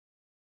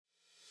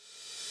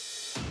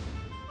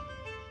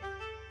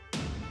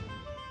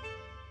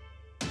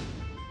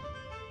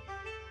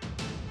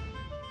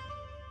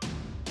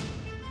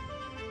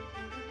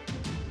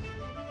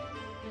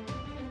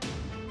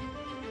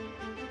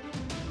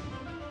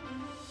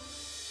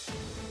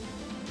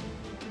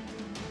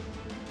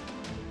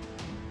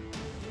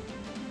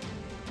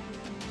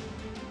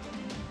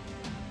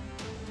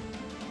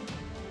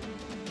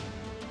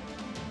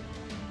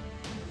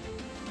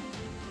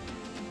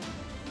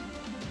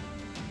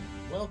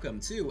Welcome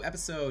to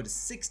episode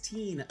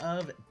 16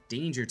 of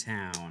Danger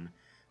Town.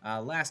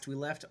 Last we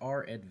left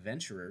our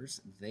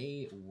adventurers,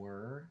 they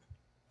were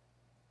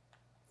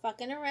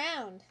fucking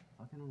around.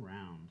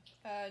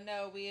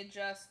 No, we had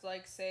just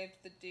saved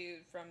the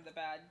dude from the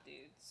bad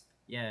dudes.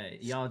 Yeah,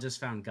 y'all just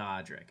found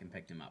Godric and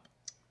picked him up.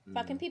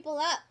 Fucking people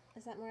up.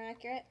 Is that more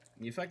accurate?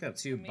 You fucked up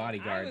two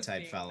bodyguard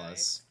type fellas.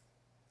 Nice.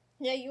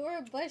 Yeah, you were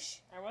a bush.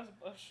 I was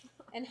a bush.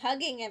 And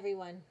hugging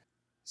everyone.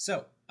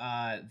 So,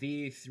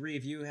 the three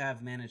of you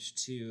have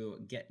managed to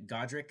get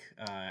Godric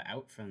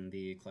out from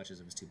the clutches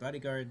of his two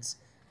bodyguards.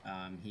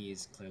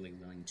 He's clearly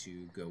willing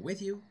to go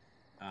with you,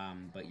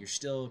 but you're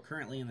still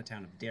currently in the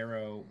town of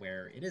Darrow,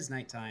 where it is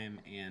nighttime,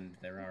 and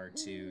there are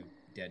two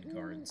dead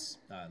guards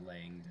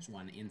laying. There's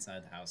one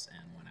inside the house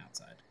and one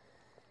outside.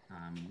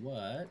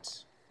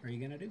 What are you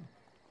gonna do?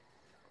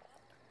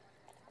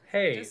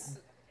 Hey,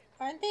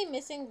 Aren't they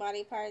missing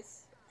body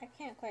parts? I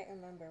can't quite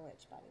remember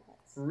which body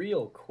parts.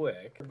 real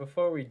quick,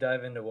 before we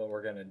dive into what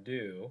we're gonna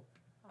do,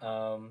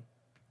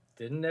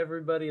 didn't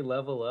everybody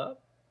level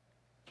up?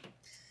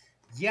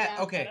 Yeah,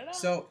 Yeah, okay,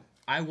 so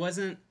I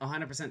wasn't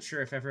 100%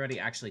 sure if everybody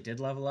actually did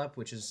level up,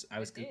 which is, I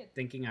was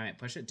thinking I might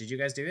push it. Did you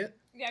guys do it?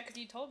 Yeah, because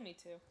you told me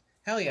to.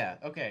 Hell yeah,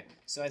 okay.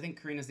 So I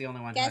think Karina's the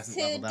only one who Guess hasn't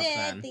who leveled up did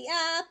then. the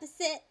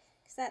opposite?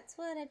 Because that's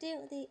what I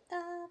do, the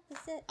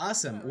opposite.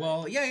 Awesome.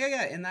 Well,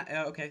 yeah. In that,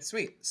 okay,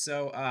 sweet.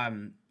 So,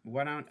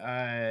 why don't,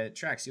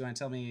 Trax, you want to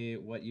tell me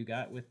what you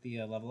got with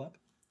the level up?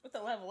 With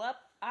the level up,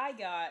 I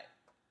got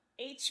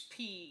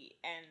HP,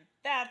 and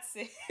that's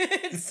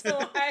it. So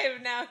I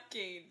have now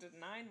gained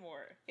 9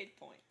 more hit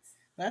points.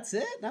 That's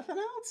it? Nothing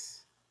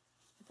else?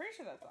 I'm pretty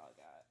sure that's all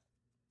I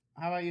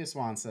got. How about you,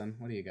 Swanson?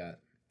 What do you got?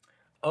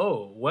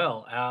 Oh,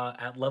 well,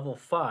 at level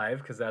 5,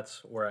 because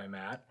that's where I'm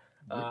at,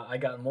 I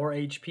got more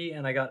HP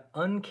and I got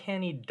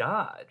Uncanny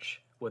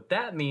Dodge. What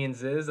that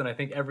means is, and I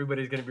think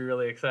everybody's going to be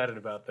really excited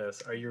about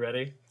this. Are you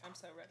ready? I'm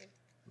so ready.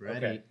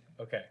 Ready.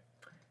 Okay.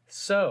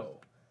 So,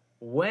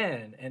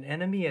 when an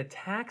enemy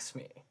attacks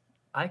me,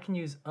 I can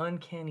use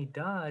Uncanny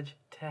Dodge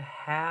to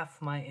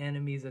half my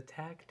enemy's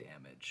attack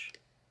damage.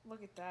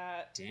 Look at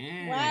that.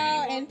 Damn.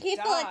 Wow, You and won't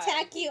people die.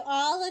 attack you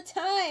all the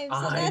time. So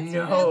I that's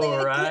know, really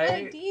a right?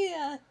 good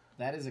idea.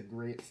 That is a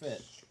great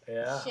fit.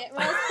 Yeah. Shit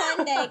Roll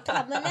Sunday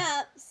coming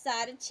up.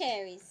 Side of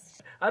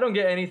cherries. I don't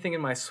get anything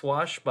in my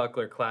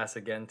Swashbuckler class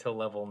again till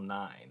level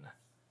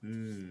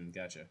 9.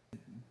 Gotcha.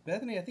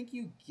 Bethany, I think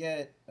you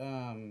get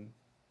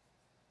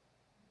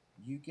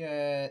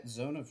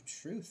Zone of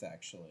Truth,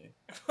 actually.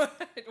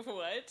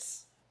 What?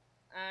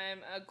 I'm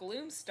a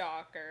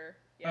Gloomstalker.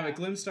 Yeah. Oh, at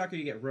Gloomstalker,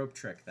 you get Rope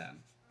Trick,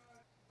 then.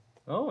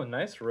 Oh, a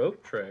nice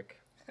rope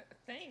trick.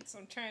 Thanks,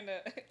 I'm trying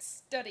to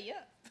study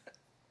up.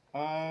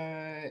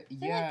 Yeah,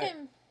 like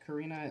I'm-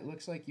 Karina, it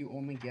looks like you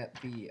only get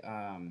the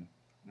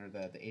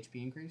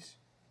HP increase.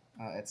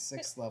 At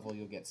 6th level,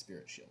 you'll get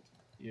Spirit Shield.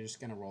 You're just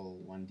gonna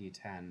roll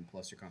 1d10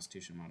 plus your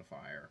Constitution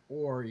modifier,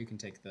 or you can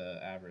take the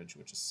average,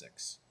 which is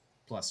 6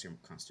 plus your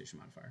Constitution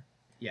modifier.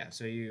 Yeah,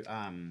 so you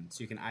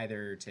can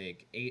either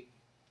take 8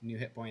 new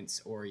hit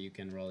points, or you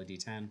can roll a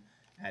d10,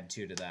 add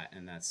 2 to that,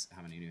 and that's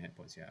how many new hit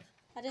points you have.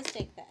 I'll just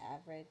take the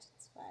average.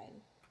 It's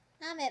fine.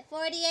 I'm at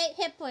 48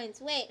 hit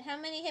points. Wait, how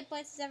many hit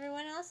points does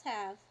everyone else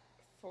have?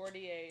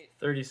 48.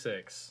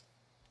 36.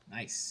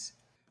 Nice.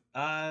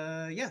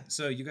 Yeah,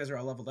 so you guys are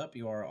all leveled up.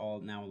 You are all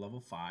now level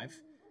 5.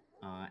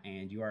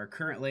 And you are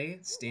currently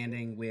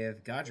standing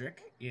with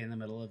Godric in the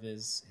middle of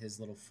his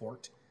little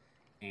fort.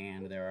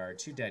 And there are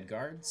 2 dead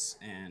guards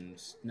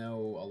and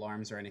no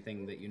alarms or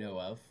anything that you know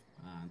of.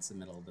 It's the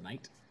middle of the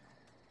night.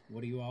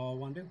 What do you all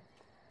want to do?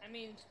 I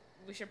mean,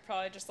 we should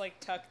probably just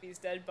tuck these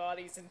dead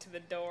bodies into the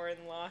door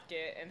and lock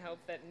it and hope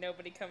that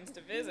nobody comes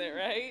to visit,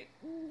 right?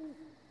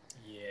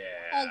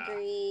 Yeah.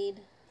 Agreed.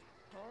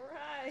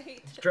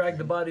 Alright. Let's drag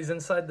the bodies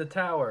inside the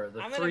tower,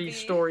 the I'm gonna be-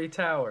 3-story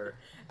tower.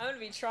 I'm gonna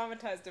be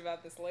traumatized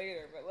about this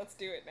later, but let's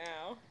do it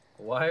now.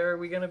 Why are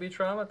we going to be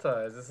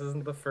traumatized? This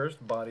isn't the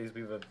first bodies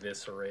we've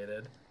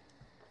eviscerated.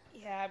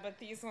 Yeah, but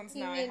these ones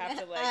You now I mean have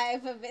to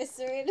I've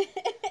eviscerated?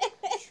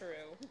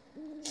 True.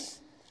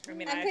 I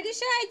mean, I'm pretty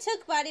sure I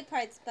took body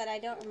parts, but I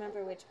don't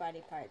remember which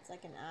body parts,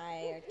 like an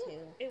eye or 2.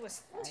 It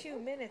was 2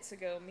 minutes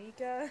ago,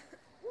 Mika.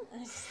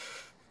 I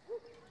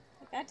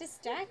got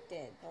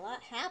distracted. A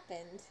lot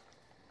happened.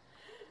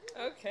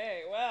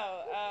 Okay,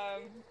 well,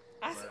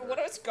 what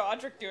was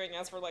Godric doing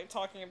as we're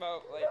talking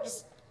about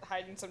just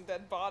hiding some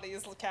dead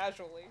bodies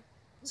casually?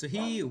 So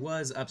he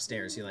was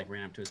upstairs. He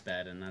ran up to his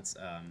bed, and that's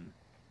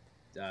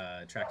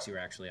Trax, you were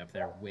actually up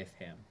there with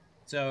him.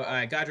 So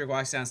Godric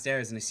walks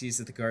downstairs and he sees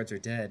that the guards are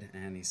dead,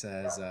 and he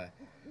says,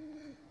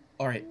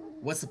 "All right,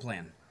 what's the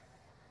plan?"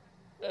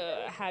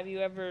 Have you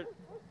ever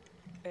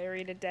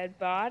buried a dead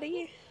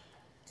body?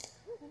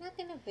 We're not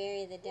gonna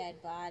bury the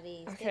dead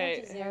bodies. They Okay,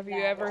 don't deserve have you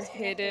that. ever We're just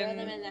gonna hidden-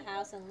 throw them in the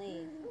house and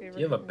leave? Do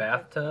you have a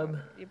bathtub?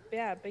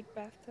 Yeah, big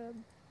bathtub.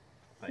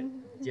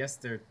 Yes,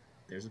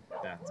 there's a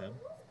bathtub.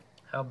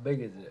 How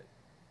big is it?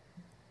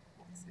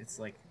 It's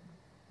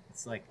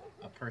like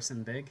a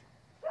person big.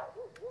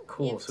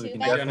 Cool, have so we two can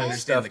bathtubs? definitely Understand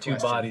stuff the 2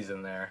 question. bodies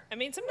in there. I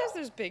mean, sometimes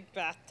there's big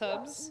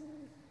bathtubs.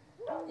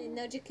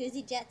 No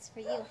jacuzzi jets for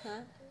you,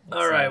 huh?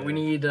 All right, we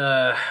need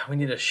a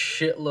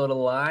shitload of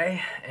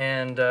lye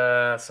and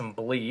some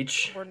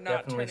bleach. We're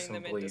not Definitely turning some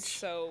them into bleach.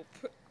 soap.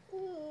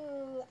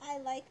 Ooh, I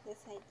like this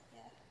idea.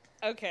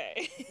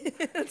 Okay.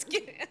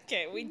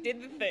 Okay, we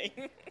did the thing.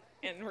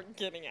 And we're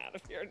getting out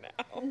of here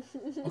now.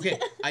 Okay,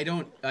 I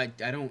don't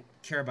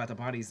care about the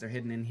bodies. They're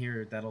hidden in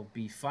here. That'll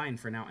be fine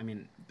for now. I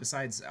mean,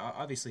 besides,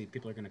 obviously,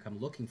 people are going to come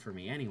looking for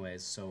me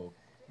anyways, so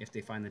if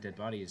they find the dead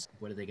bodies,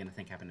 what are they going to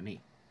think happened to me?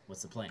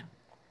 What's the plan?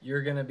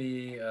 You're gonna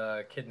be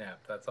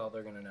kidnapped. That's all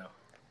they're gonna know.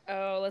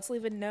 Oh, let's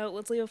leave a note.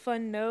 Let's leave a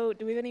fun note.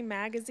 Do we have any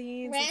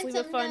magazines? Let's leave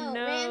a Ransom fun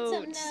note,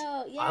 ransom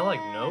note. Yeah. I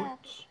like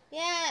notes.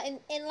 Yeah, and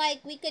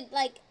like we could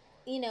like,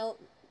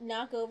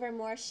 knock over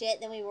more shit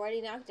than we've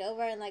already knocked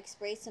over and like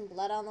spray some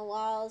blood on the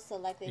walls so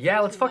like they Yeah,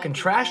 think let's he might fucking be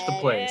trash the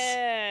dead. place.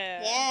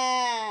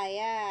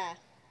 Yeah.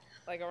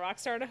 Like a rock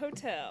star at a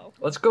hotel.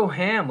 Let's go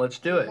ham. Let's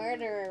do it.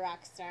 Murder a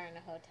rock star in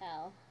a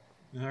hotel.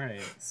 All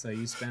right, so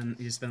you spend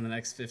the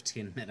next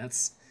 15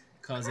 minutes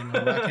causing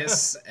a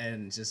ruckus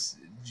and just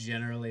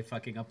generally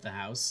fucking up the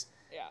house.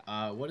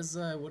 Yeah. What does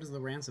the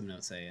ransom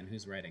note say, and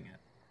who's writing it?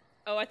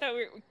 Oh, I thought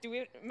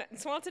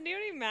Swanson, do you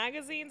have any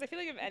magazines? I feel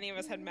like if any of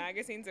us had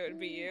magazines, it would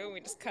be you. We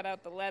just cut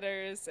out the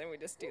letters and we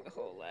just do the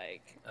whole,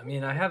 like... I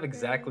mean, I have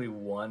exactly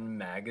one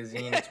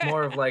magazine. It's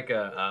more of like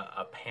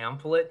a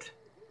pamphlet.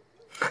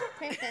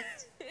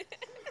 Perfect.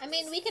 I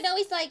mean, we could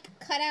always like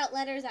cut out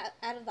letters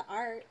out of the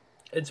art.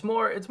 It's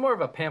more of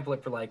a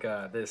pamphlet for like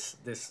this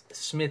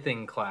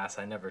smithing class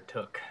I never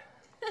took.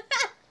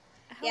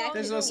 Yeah,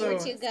 There's because you were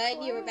also- too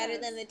good. You were better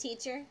than the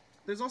teacher.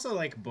 There's also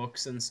like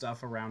books and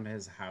stuff around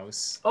his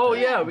house. Oh,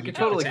 that yeah, we you could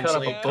totally cut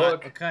up potentially a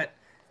book.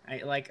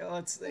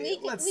 Let's We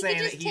say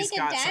could that just he's take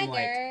got a some like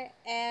dagger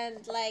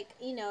and like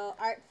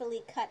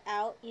artfully cut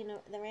out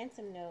the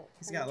ransom note.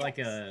 he's from got the like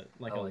text. a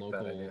I like that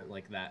local idea.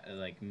 like that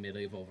like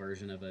medieval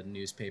version of a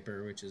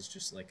newspaper, which is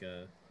just like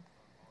a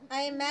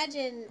I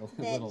imagine a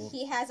that little-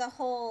 he has a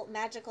whole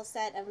magical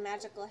set of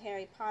magical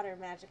Harry Potter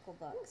magical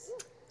books.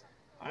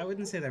 I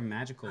wouldn't say they're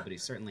magical, but he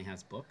certainly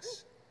has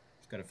books.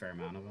 He's got a fair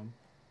amount of them.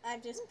 I'm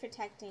just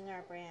protecting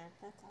our brand.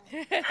 That's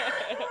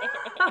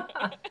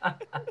all.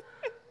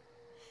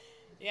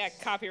 Yeah,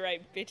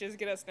 copyright, bitches,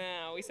 get us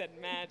now. We said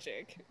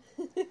magic.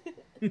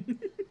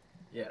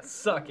 Yeah,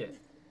 suck it.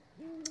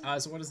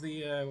 So what does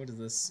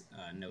this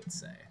note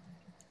say?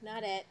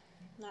 Not it.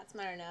 Not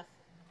smart enough.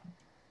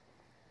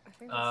 I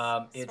think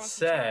that's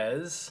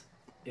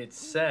It Swanson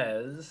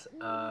says,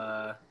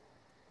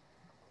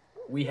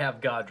 we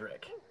have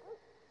Godric.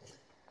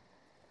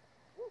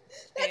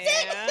 And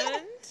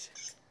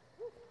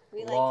We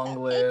like Long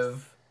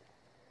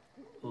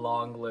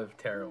cupcakes. live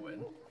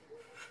Terwin.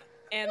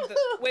 and the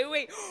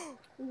wait.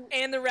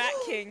 And the Rat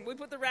King. We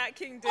put the Rat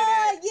King did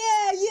Oh it.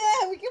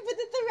 yeah, we can put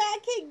that the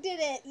Rat King did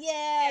it.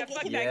 Yeah, Yeah, get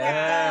fuck him that fucked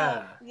guy.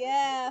 up.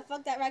 Yeah,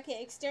 fuck that Rat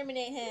King.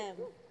 Exterminate him.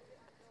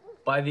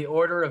 By the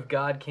order of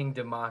God King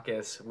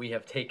Demachus, we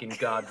have taken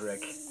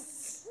Godric.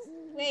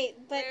 Wait,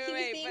 but he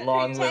was Wait, being but-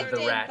 Long live the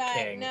protected Rat by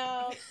King.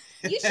 no.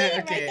 You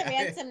shouldn't Okay. write the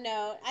ransom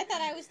note. I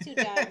thought I was too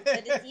dumb,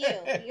 but it's you.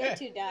 You're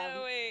too dumb.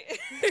 No, wait.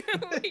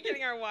 We're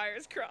getting our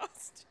wires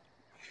crossed.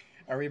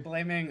 Are we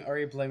blaming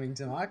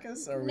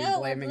Demachus? Or are we No,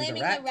 blaming we're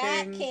blaming the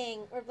Rat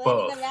King? We're blaming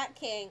Both. the Rat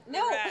King. The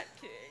No, Rat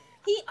King.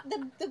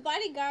 the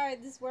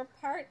bodyguards were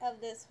part of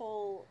this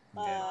whole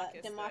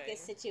Demachus Demachus thing.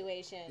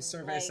 situation. The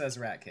survey Like, says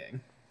Rat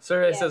King.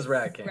 Survey Yes. says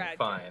Rat King. Rat King.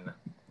 Fine.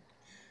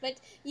 but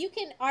you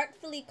can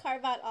artfully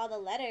carve out all the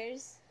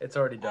letters It's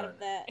already out done. of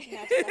the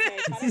magical Harry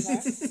Potter book.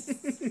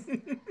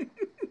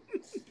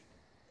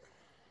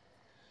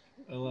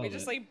 I love We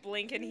just it. like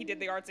blink and he did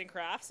the arts and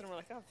crafts and we're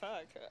like, oh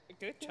fuck,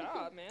 good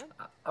job, man.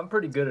 I'm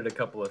pretty good at a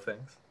couple of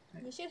things.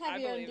 You should have I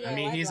your own believe it. DIY I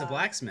mean, he's a blog.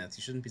 blacksmith.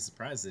 You shouldn't be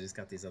surprised that he's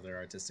got these other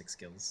artistic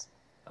skills.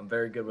 I'm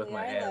very good with We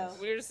my are, hands.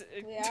 though. We were just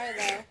We are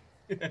though.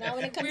 Not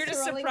when it comes we were to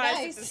just rolling surprised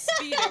dice. at the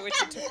speed at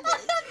which it took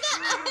place.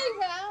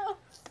 Eyebrow.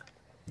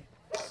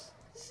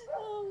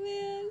 Oh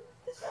man.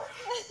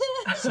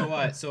 So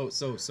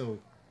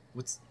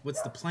what's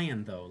the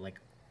plan though? Like,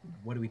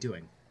 what are we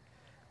doing?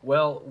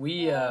 Well,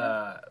 we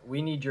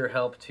need your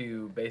help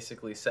to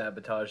basically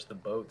sabotage the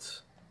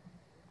boats.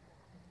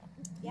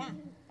 Yeah.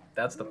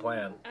 That's the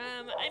plan.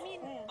 I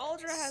mean,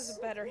 Aldra has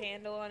a better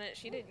handle on it.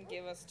 She didn't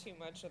give us too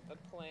much of the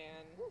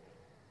plan.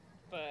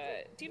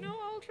 But do you know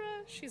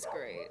Aldra? She's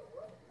great.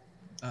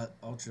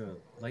 Ultra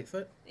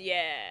Lightfoot.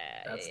 Yeah.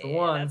 That's the yeah,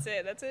 one.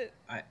 That's it.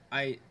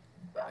 I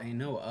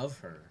know of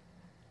her.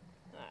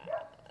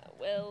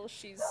 Well,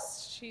 she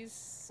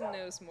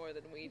knows more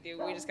than we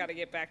do. We just got to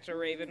get back to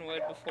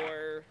Ravenwood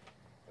before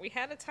we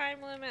had a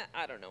time limit.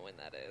 I don't know when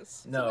that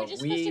is. No, We're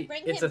just supposed to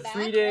bring it's him a back,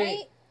 3-day.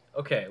 right?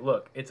 Okay,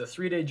 look, it's a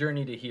 3-day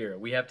journey to here.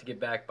 We have to get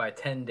back by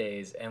 10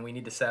 days, and we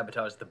need to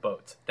sabotage the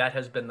boats. That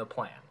has been the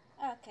plan.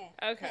 Okay.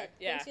 Okay, Good.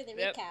 yeah. Thanks for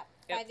the Yep. recap.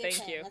 Yep, 5-day thank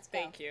plan. you. Let's go.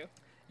 Thank you.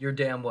 You're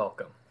damn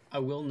welcome. I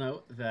will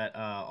note that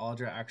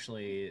Aldra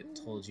actually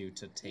told you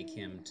to take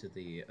him to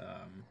the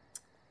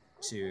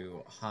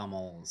to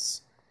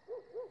Hammel's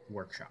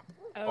workshop.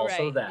 All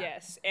Also right, that.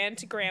 yes, and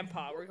to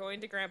Grandpa. We're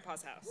going to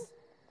Grandpa's house.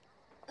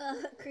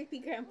 Creepy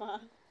grandpa.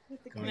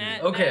 With the Going creepy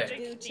in. Okay. Magic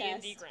goo D&D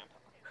chest. grandpa.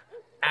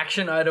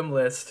 Action item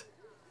list.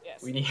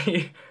 Yes. We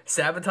need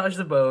sabotage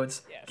the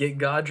boats, Yes. get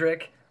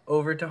Godric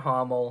over to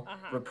Hommel,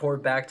 Uh-huh.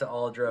 report back to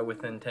Aldra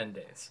within 10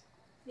 days.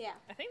 Yeah.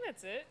 I think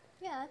that's it.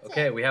 Yeah, that's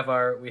Okay, it. we have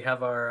our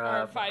Our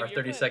our 5-year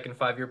 30-second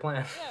 5-year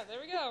plan. Yeah, there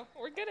we go.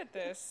 We're good at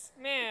this.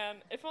 Man,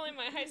 if only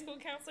my high school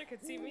counselor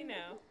could see me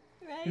now.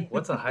 Right?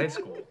 What's a high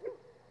school?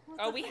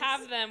 What's Oh, up we with-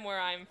 have them where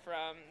I'm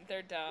from.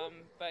 They're dumb,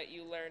 but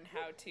you learn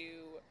how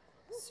to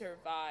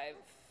survive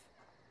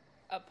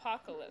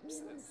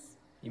apocalypses.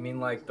 You mean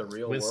like the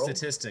real With world?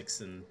 statistics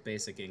and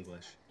basic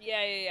English.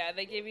 Yeah.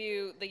 They give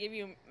you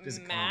This is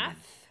math. common.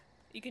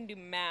 You can do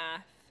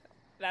math.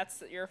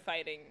 That's your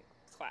fighting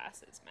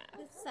class is math.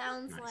 It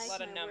sounds Nice. like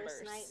Lot of my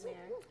numbers. worst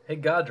nightmare. Hey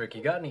Godric,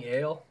 you got any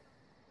ale?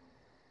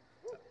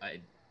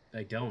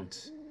 I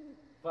don't.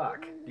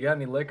 Fuck. You got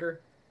any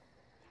liquor?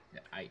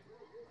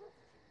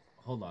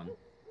 Hold on.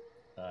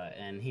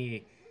 And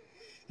he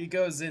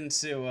goes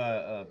into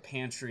a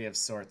pantry of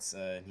sorts,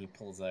 and he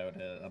pulls out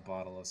a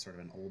bottle of sort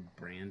of an old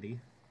brandy.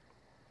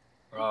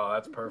 Oh,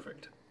 that's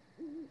perfect.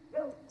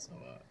 So,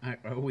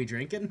 are we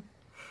drinking?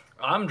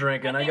 I'm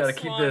drinking. I I think gotta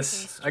keep Swanson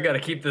this. I gotta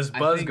keep this I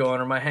buzz think- going,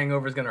 or my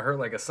hangover's gonna hurt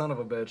like a son of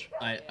a bitch.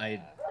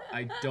 I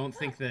don't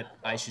think that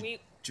I should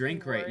We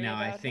drink right worry now.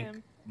 I about think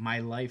him. my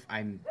life.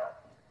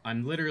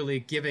 I'm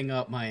literally giving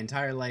up my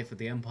entire life with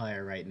the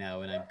Empire right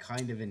now, and I'm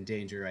kind of in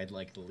danger. I'd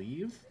like to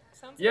leave.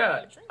 Sounds Yeah,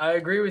 like a drink. I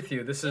agree with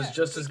you. This is Yeah,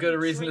 just we as can good a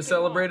reason to drink it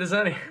celebrate all. as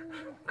any.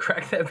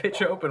 Crack that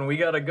bitch open. We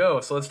gotta go.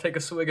 So let's take a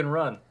swig and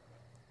run.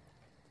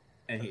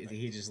 And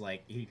he just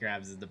like he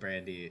grabs the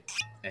brandy,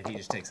 and he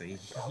just takes a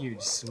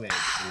huge swig.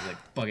 And he's like,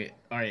 "Fuck it,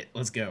 all right,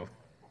 let's go."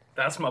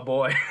 That's my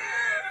boy.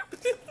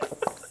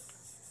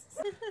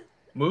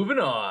 Moving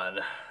on.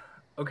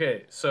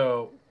 Okay,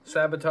 so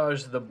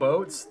sabotage the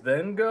boats,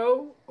 then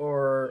go,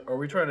 or are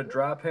we trying to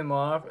drop him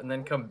off and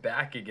then come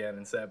back again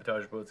and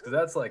sabotage boats? Because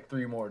that's like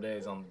 3 more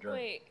days on the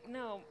journey. Wait,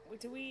 no.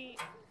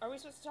 Are we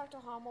supposed to talk to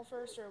Hommel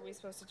first, or are we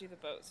supposed to do the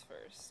boats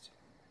first?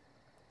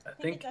 I I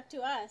think think. it's up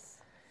to us.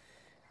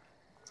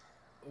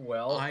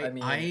 Well, I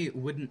mean, I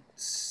wouldn't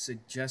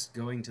suggest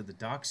going to the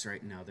docks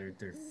right now. They're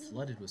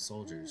flooded with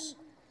soldiers.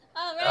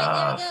 All right,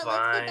 Ah, there we go.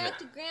 fine. Let's go back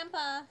to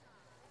Grandpa.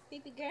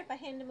 Creepy Grandpa,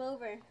 hand him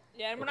over.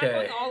 Yeah, and we're Okay. not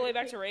going all the way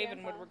back to Great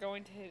Ravenwood. grandpa. We're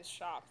going to his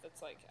shop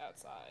that's like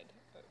outside.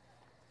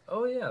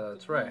 oh yeah,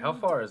 that's right. How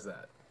far is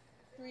that?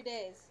 3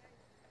 days.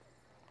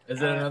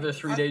 Is it another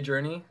 3-day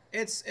journey?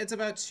 It's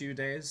about 2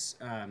 days.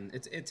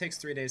 It takes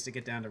 3 days to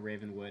get down to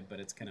Ravenwood, but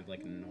it's kind of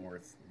like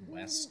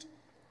northwest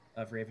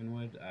of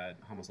Ravenwood,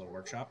 Hommel's little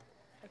workshop.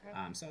 Okay.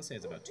 So I'll say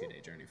it's about 2-day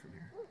journey from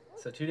here.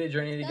 So 2-day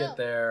journey to Go. get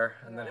there,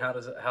 and then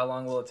how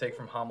long will it take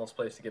from Hommel's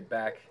place to get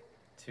back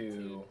Two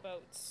to?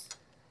 boats.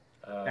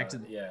 Back to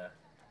the- yeah.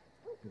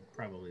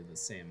 Probably the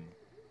same.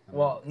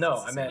 Well, no,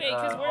 It's the I same. meant Wait,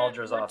 because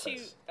Aldra's we're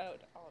office.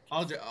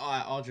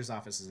 Aldra's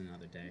office is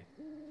another day.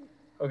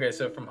 Okay,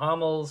 so from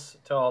Hommel's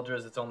to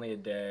Aldra's, it's only a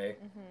day.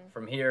 Mm-hmm.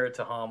 From here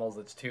to Hommel's,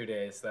 it's 2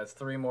 days. So that's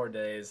 3 more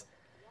days.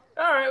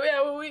 All right,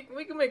 yeah, well, we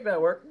can make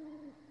that work.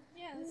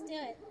 Yeah, let's do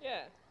it.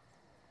 Yeah.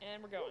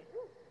 And we're going.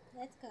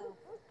 Let's go.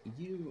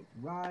 You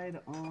ride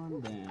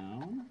on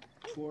down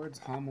towards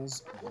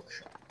Hommel's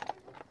workshop.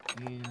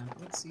 And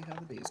let's see how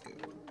the days go.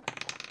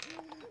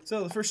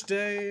 So the first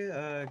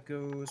day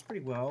goes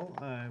pretty well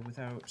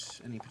without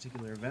any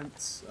particular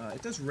events.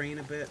 It does rain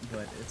a bit,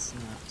 but it's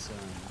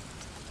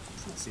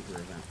not super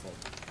eventful.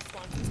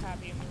 Swanson's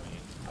happy in the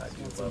rain. I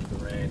do love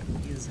the rain.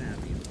 He is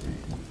happy in the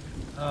rain.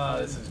 Oh,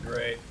 this is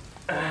great.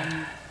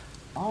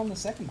 On the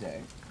second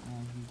day,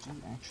 you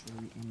do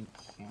actually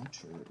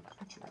encounter a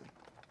creature.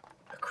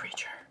 A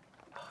creature.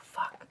 Oh,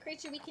 fuck. A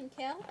creature we can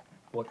kill.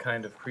 What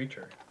kind of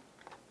creature?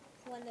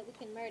 One that we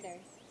can murder.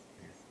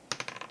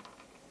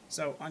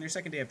 So on your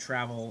second day of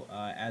travel,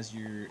 as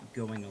you're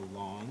going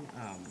along,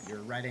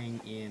 you're riding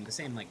in the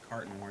same like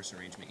cart and horse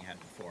arrangement you had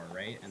before,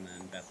 right? And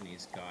then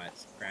Bethany's got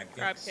crab cakes.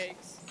 Crab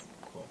cakes.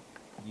 Cool.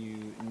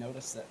 You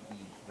notice that the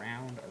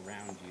ground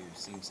around you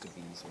seems to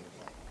be sort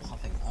of like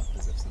puffing up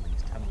as if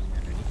something's tunneling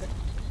underneath it.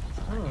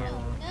 Oh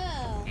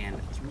no.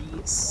 And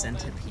 3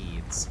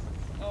 centipedes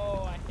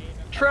Oh, I hate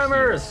him.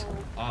 Tremors!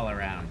 all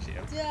around you.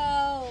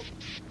 Dope.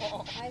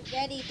 Oh. I'm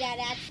ready, Dad.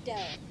 That's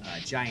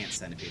dope. Giant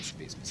centipedes to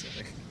be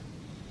specific.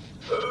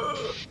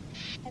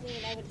 I mean,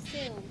 I would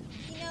assume.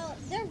 You know,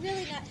 they're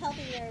really not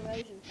helping their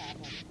erosion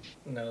problem.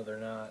 No, they're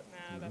not.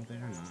 Nah, No, that's they're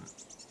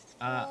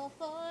not. not. Roll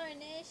for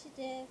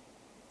initiative.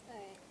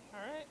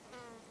 Alright.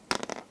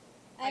 Alright.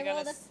 I got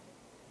rolled a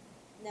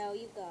a. No,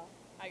 you go.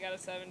 I got a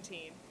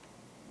 17.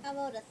 I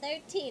rolled a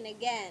 13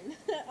 again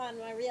on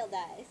my real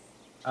dice.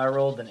 I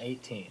rolled an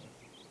 18.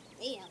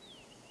 Damn.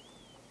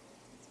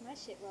 It's my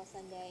shit roll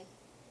Sunday.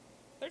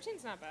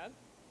 13's not bad.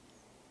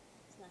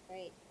 It's not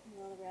great.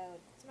 Middle of the road.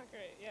 It's not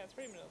great. Yeah, it's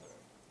pretty middle of the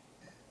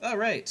road. All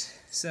right.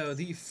 So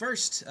the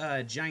first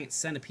giant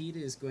centipede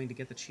is going to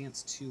get the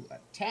chance to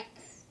attack.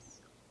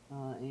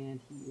 And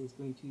he is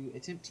going to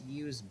attempt to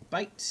use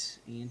bite,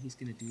 and he's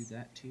going to do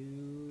that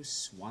to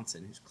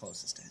Swanson, who's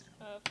closest to him.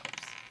 Of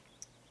course.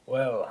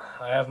 Well,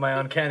 I have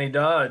my uncanny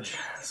dodge,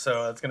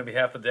 so it's gonna be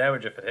half the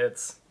damage if it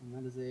hits. And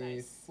that is a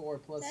Nice. 4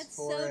 plus That's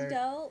 4. so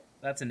dope.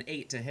 That's an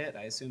 8 to hit.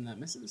 I assume that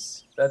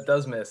misses. That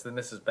does miss. The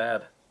miss is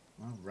bad.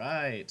 All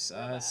right.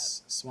 bad.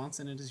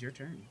 Swanson, it is your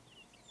turn.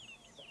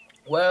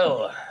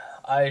 Well,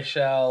 I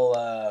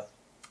shall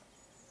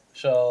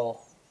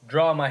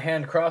draw my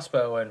hand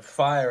crossbow and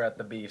fire at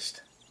the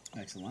beast.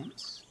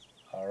 Excellent.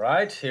 All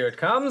right, here it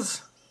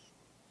comes.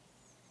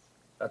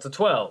 That's a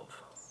 12.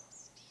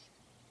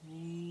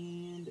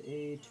 And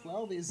a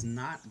 12 is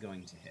not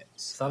going to hit.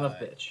 Son of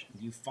bitch.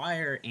 You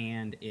fire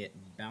and it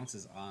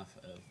bounces off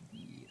of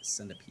the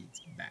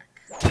centipede's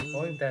back.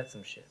 Oh, ain't that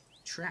some shit?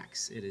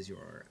 Trax, it is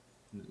your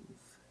move.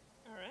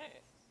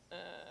 Alright.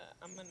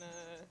 I'm gonna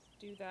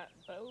do that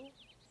bow.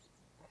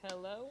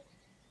 Hello.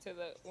 To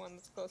the one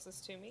that's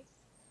closest to me.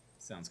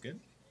 Sounds good.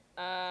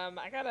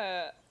 I got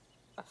a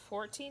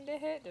 14 to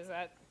hit. Does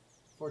that...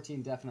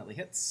 14 definitely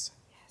hits.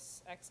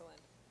 Yes, excellent.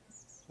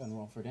 Go and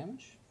roll for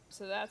damage.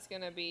 So that's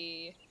gonna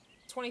be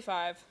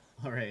 25.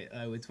 All right,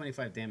 with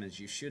 25 damage,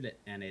 you shoot it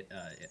and it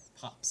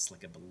pops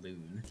like a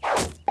balloon.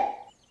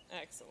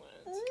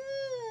 Excellent.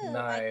 Ooh, I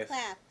Nice.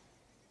 clap.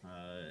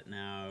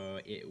 Now,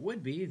 it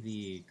would be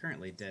the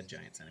currently dead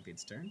giant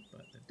centipede's turn,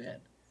 but they're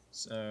dead.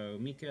 So,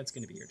 Mika, it's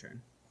going to be your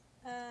turn.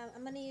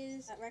 I'm gonna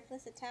use a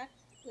reckless attack,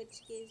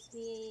 which gives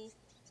me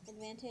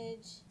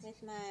advantage with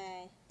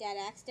my dad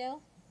axe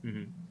dough.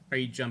 Mm-hmm. Are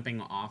you jumping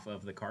off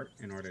of the cart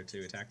in order to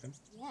attack them?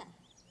 Yeah.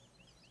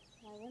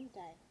 Why wouldn't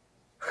I?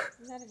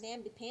 I'm not a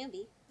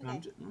namby-pamby. Okay.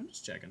 I'm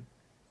just checking.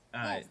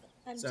 Yes,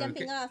 I'm so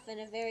jumping ca- off in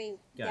a very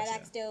Gotcha. dad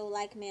axe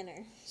dough-like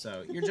manner.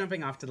 So you're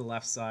jumping off to the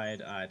left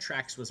side.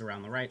 Trax was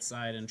around the right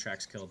side, and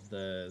Trax killed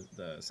the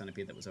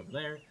centipede that was over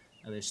there.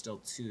 There's still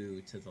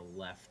 2 to the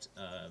left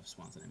of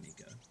Swanson and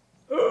Mika.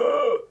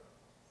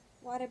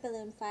 Water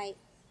balloon fight.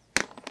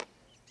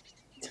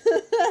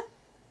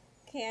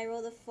 Okay, I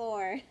rolled a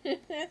 4.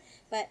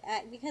 But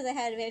because I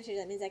had advantage,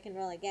 that means I can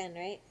roll again,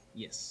 right?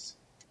 Yes.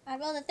 I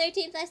rolled a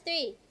 13 plus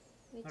 3.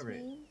 Which All right.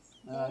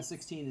 means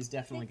 16 is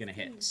definitely going to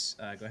hit.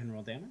 Go ahead and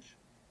roll damage.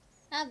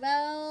 I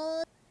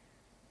rolled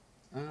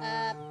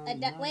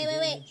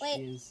wait.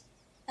 Is,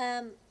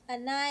 a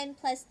 9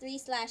 plus 3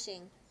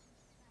 slashing.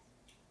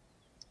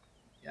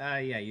 yeah,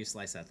 you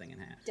slice that thing in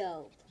half.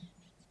 Dope.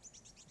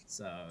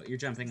 So you're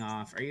jumping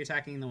off. Are you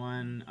attacking the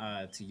one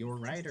to your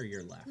right or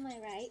your left? Am I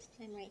right?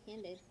 I'm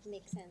right-handed.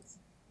 Makes sense.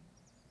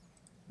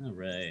 All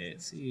right.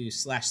 So you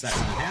slash that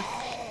one in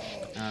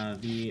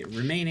half. The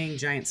remaining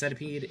giant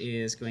centipede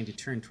is going to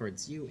turn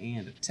towards you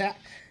and attack.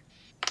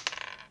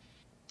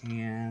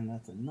 And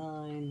that's a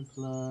 9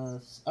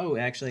 plus... Oh,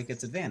 actually it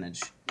gets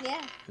advantage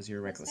Yeah. because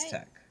you're a That's reckless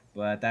right. attack.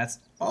 But that's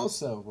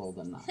also rolled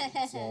a 9.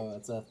 So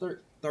it's a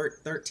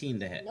 13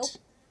 to hit. Nope.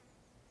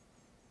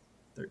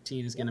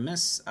 13 is going to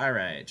miss. All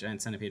right,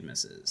 giant centipede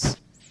misses.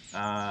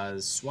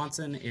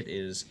 Swanson, it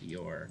is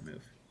your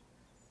move.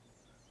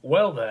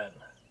 Well then,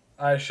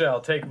 I shall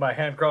take my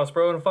hand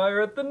crossbow and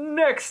fire at the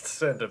next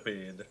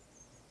centipede.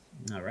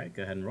 All right,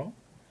 go ahead and roll.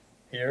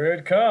 Here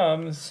it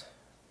comes.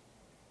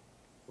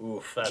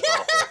 Oof, that's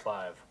awful.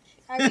 5.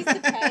 Are you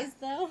surprised,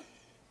 though?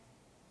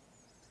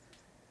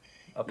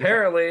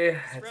 Apparently,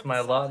 it's Rip my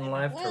lot in something.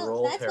 life to Well,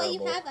 roll that's terrible. why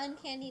you have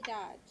uncanny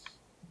dodge.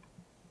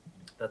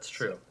 That's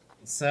true.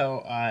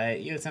 So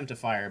you attempt to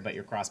fire, but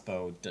your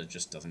crossbow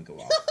just doesn't go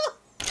off.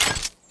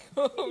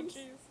 Oh,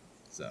 jeez.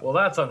 So Well,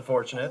 that's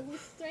unfortunate.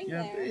 Loose string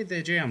yeah, there.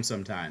 they jam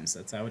sometimes.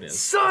 That's how it is.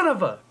 Son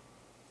of a!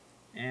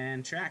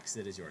 And Trax,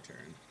 it is your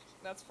turn.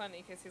 That's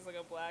funny because he's like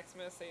a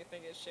blacksmith, so you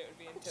think his shit would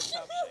be in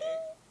tip-top shape.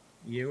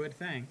 You would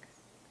think.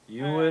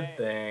 You would Alright.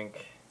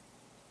 think.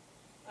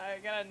 I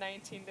got a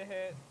 19 to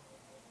hit.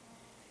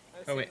 I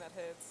Oh, assume wait. that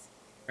hits.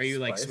 Are you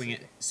like Spicy. swinging?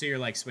 So you're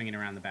like swinging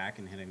around the back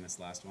and hitting this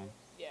last one.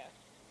 Yeah.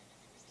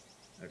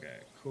 Okay,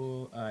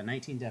 cool.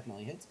 19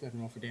 definitely hits. Go ahead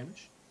and roll for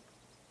damage.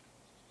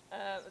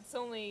 It's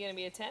only gonna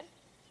be a 10.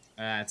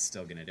 It's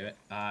still gonna do it.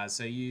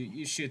 So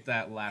you shoot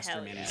that last Hell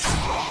remaining.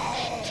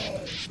 yeah.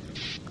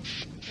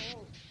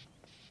 Oh.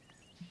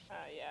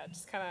 Yeah,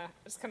 just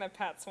kind of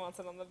pat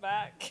Swanson on the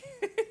back.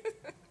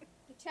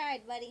 You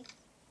tried, buddy.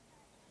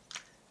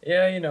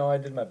 Yeah, you know, I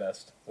did my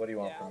best. What do you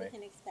want Yeah. from All me? we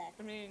can expect.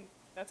 I mean,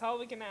 that's all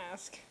we can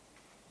ask.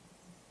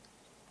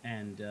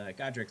 And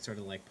Godric sort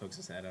of like pokes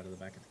his head out of the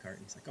back of the cart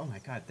and he's like, "Oh my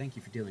god, thank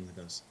you for dealing with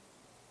those."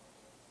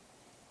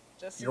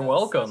 Just You're another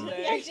welcome.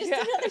 Sunday. Yeah, just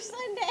another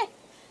Sunday.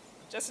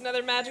 Just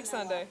another Magic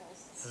Sunday.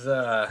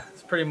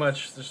 It's pretty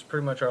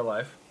much our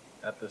life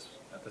at this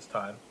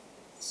time.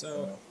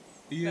 So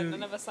That you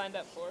none of us signed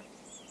up for.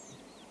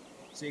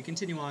 So you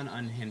continue on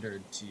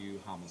unhindered to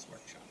Hammel's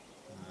workshop.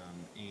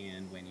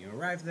 And when you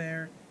arrive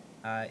there,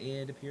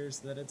 it appears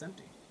that it's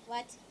empty.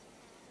 What?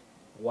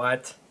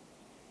 What?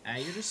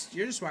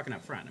 You're just walking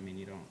up front. I mean,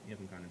 you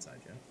haven't gone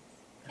inside yet.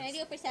 Can I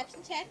do a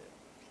perception check?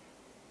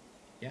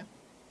 Yeah.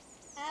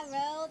 I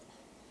rolled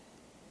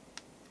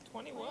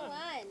 21. 21.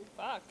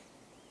 Fuck.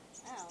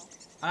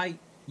 Wow.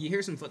 You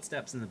hear some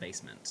footsteps in the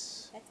basement.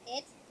 That's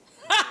it?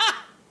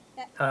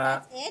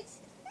 That's it?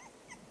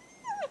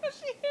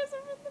 She hears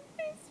him in the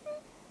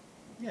basement.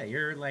 Yeah,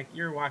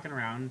 you're walking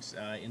around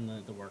in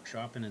the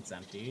workshop and it's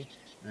empty,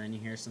 and then you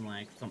hear some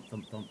like thump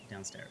thump thump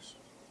downstairs.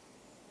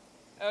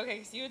 Okay,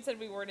 because you had said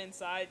we weren't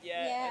inside yet,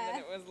 and Yeah.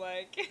 then it was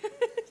like.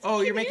 Oh, Can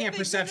you're you making a think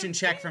perception of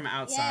check from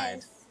outside.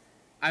 Yes.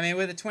 I mean,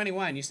 with a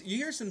 21, you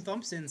hear some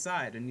thumps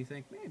inside, and you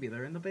think maybe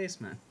they're in the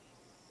basement.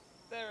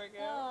 There we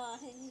go. Oh,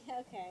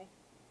 okay.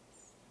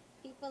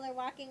 People are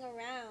walking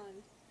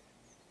around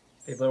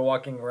People are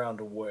walking around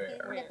in where?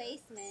 the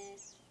basement.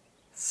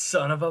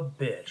 Son of a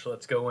bitch.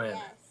 Let's go in.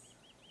 Yes.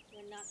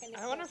 We're not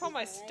gonna. I wonder if all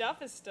my people, right?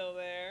 stuff is still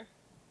there.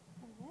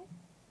 What?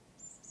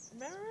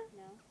 Remember?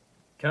 No.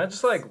 Can I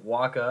just like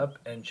walk up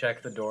and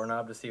check the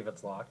doorknob to see if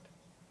it's locked?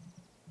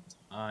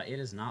 It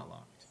is not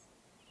locked.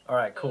 All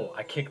right, cool.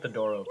 I kick the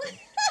door open.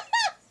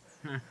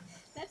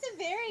 That's a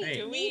very Hey.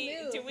 Do me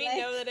we move. do we like-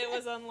 know that it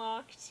was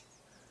unlocked?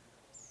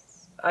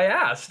 I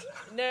asked.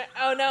 No.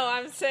 Oh no,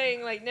 I'm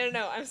saying like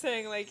no. I'm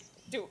saying like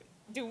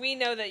do we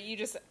know that you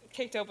just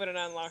kicked open an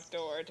unlocked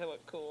door to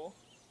look cool?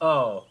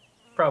 Oh,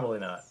 probably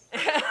not.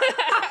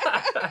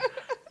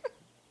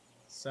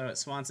 So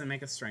Swanson,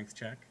 make a strength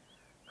check.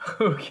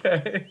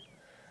 Okay.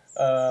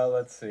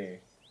 Let's see.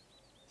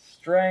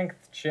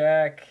 Strength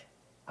check.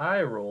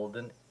 I rolled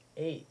an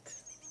 8.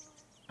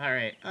 All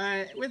right.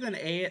 With an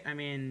 8, I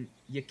mean,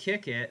 you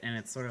kick it and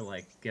it sort of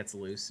like gets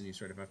loose, and you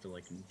sort of have to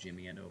like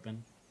jimmy it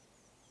open.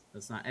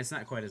 It's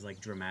not quite as like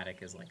dramatic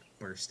as like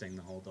bursting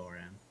the whole door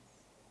in.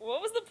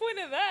 What was the point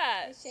of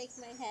that? I shake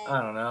my head.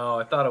 I don't know.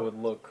 I thought it would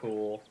look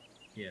cool.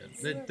 Yeah,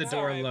 You're the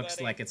door right. looks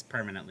Buddy. like it's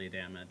permanently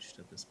damaged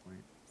at this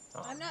point.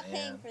 Oh, I'm not man.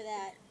 paying for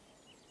that,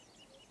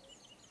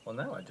 Well,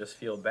 now I just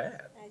feel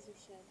bad. as you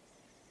should.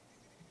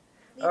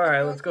 Leave All the right,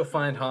 door let's go creepy.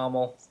 find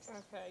Hommel.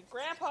 Okay,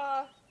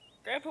 Grandpa.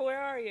 Grandpa, where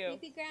are you?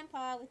 Creepy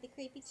grandpa with the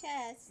creepy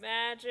chest.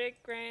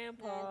 Magic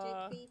Grandpa.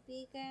 Magic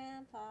creepy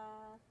grandpa.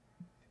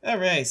 All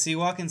right, so you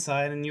walk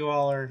inside, and you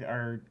all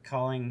are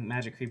calling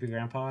Magic Creepy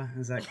Grandpa.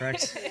 Is that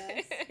correct? Yes.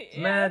 Yeah, that's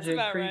Magic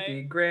about creepy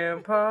right.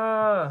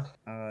 grandpa.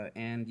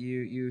 And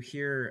you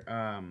hear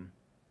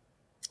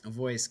a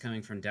voice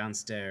coming from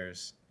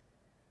downstairs.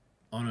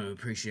 Oh no,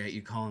 appreciate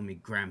you calling me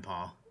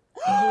Grandpa.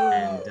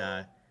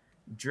 And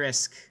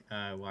Drisk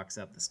walks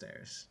up the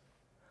stairs.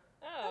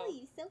 Oh, Oh.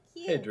 you so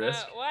cute. Hey,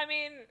 Drisk. Well, I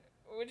mean,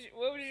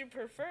 what would you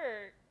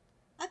prefer?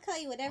 I'll call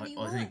you whatever you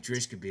I want. think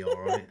Drisk could be all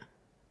right.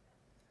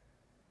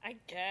 I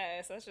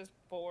guess that's just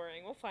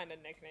boring. We'll find a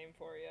nickname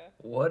for you.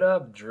 What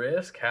up,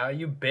 Drisk? How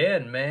you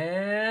been,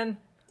 man?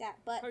 That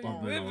butt Are you though.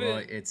 I've been Vivid.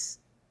 alright.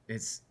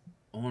 It's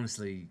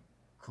honestly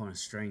kind of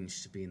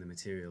strange to be in the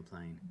material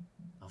plane.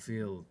 I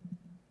feel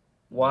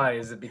Why?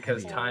 Is it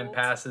because Heavy. time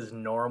passes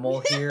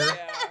normal here?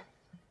 Yeah,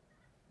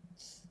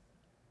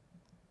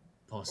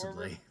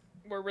 possibly.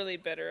 we're really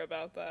bitter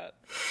about that.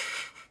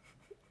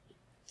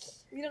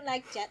 You don't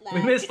like jet lag.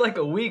 We missed like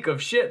a week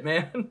of shit,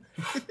 man.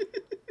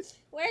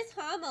 Where's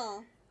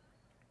Hommel?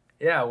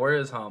 Yeah, where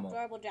is Hommel?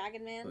 Adorable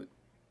dragon man. Look.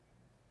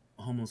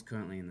 Almost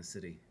currently in the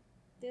city.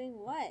 Doing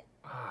what?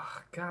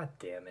 Ah, god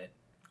damn it.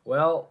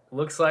 Well,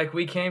 looks like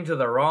we came to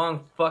the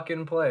wrong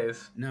fucking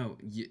place. No,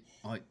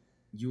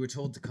 you were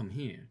told to come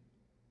here.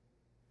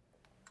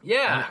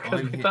 Yeah,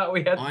 because we thought we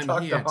had to I'm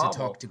talk here to Hommel. to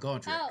talk to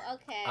Godric. Oh,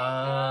 okay.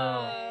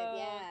 Oh.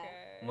 Yeah. Okay.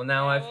 Well,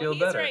 now I feel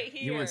he's better. Right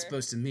here. You weren't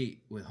supposed to meet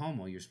with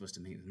Homo. You're supposed to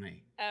meet with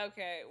me.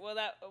 Okay, well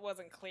that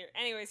wasn't clear.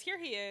 Anyways, here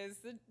he is,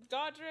 the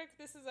Godric.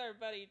 This is our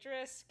buddy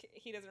Drisk.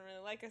 He doesn't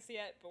really like us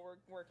yet, but we're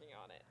working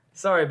on it.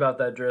 Sorry about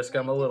that, Drisk.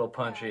 I'm a little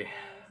punchy.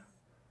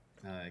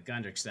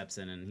 Gondrick steps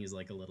in and he's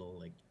like a little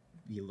like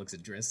he looks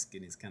at Drisk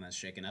and he's kind of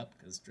shaken up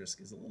because Drisk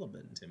is a little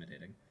bit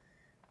intimidating.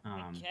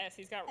 Yes,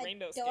 he's got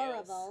rainbow scales.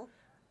 Adorable.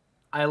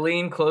 I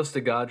lean close to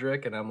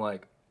Godric and I'm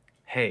like,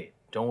 hey,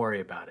 don't worry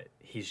about it.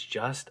 He's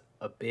just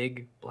a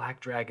big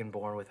black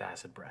dragonborn with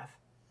acid breath.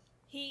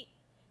 He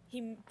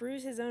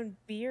brews his own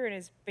beer in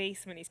his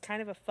basement. He's kind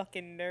of a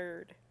fucking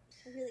nerd.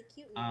 They're really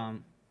cute. now.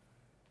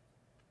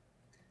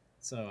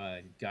 So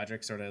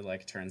Godric sort of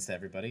like turns to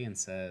everybody and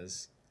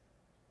says,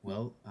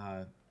 "Well,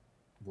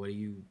 what do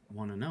you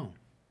want to know?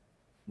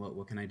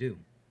 What can I do?"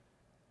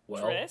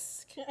 Well,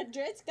 Drisk?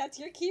 Drisk, that's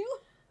your cue?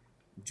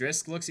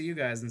 Drisk looks at you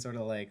guys and sort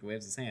of like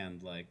waves his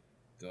hand, like,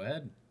 "Go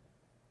ahead."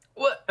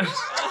 what?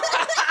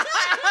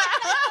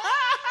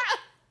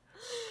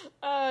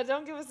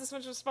 Don't give us this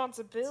much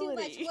responsibility. Too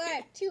much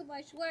work. Too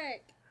much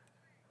work.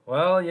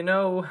 Well, you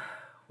know,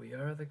 we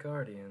are the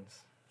Guardians.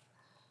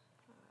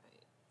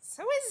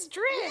 So is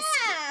Drisk.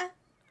 Yeah.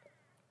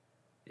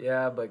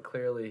 Yeah, but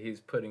clearly he's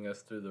putting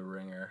us through the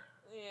ringer.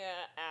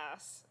 Yeah,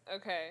 ass.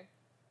 Okay.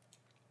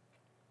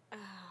 Oh,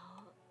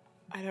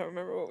 I don't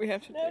remember what we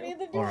have to No, do.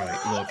 neither do All right,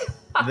 I.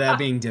 look, they're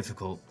being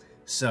difficult.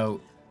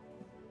 So,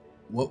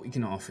 what we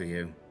can offer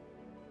you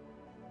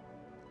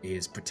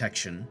is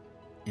protection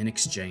in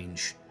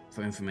exchange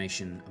for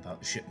information about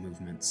the ship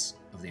movements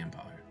of the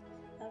Empire.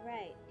 All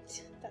right.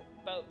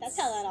 Boats. That's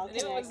how that all And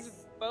it was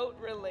connects. boat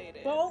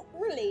related. Boat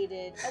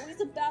related.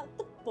 Always about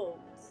the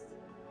boats.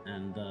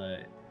 And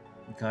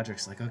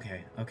Godric's like,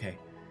 okay.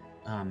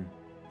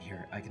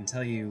 Here, I can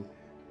tell you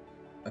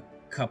a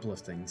couple of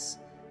things.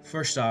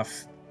 First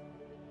off,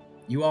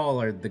 you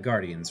all are the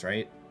Guardians,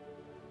 right?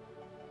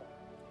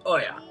 Oh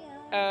yeah,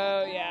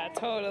 Oh yeah,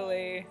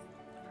 totally.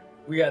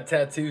 we got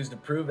tattoos to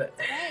prove it.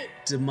 Right.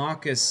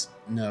 Democus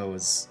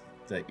knows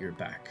that you're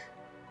back.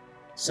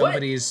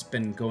 Somebody's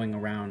been going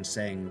around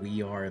saying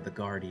we are the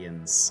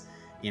Guardians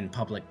in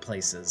public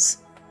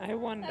places. I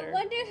wonder. I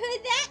wonder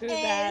who Who that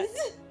that-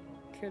 is.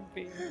 Could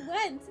be. For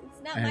once,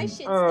 it's not my And-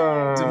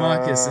 shitstorm.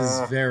 Democus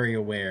is very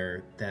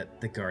aware that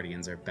the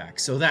Guardians are back,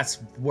 so that's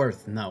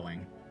worth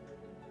knowing.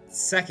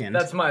 Second,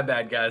 That's my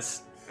bad,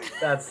 guys.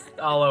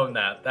 I'll own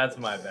that. That's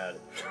my bad.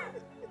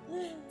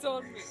 It's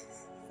on me.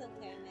 It's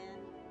okay, man.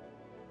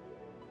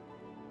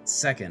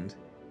 second,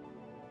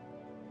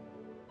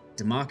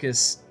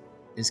 Democus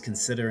is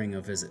considering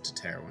a visit to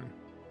Terwin.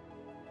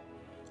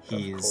 Of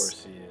He's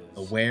course he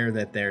is. aware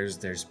that there's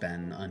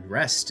been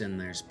unrest and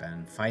there's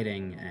been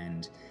fighting,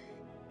 and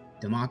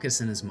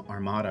Democus and his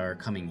armada are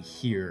coming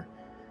here,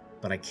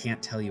 but I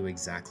can't tell you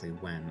exactly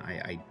when.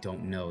 I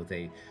don't know.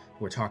 They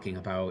were talking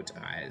about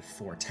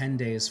for 10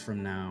 days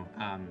from now,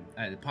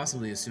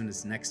 possibly as soon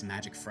as next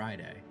Magic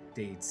Friday.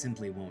 They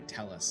simply won't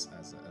tell us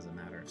as a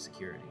matter of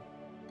security,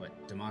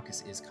 but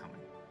Democus is coming.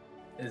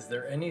 Is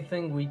there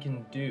anything we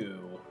can do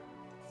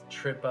to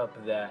trip up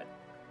that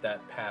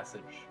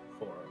passage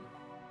for him?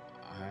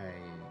 I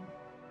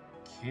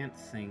can't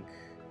think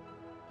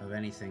of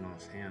anything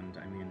offhand.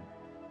 I mean,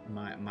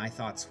 my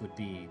thoughts would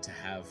be to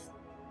have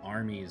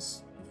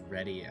armies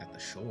ready at the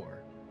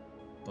shore,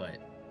 but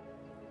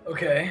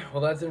Okay,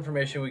 well that's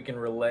information we can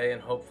relay,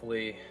 and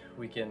hopefully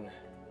we can,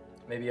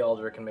 maybe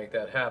Aldra can make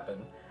that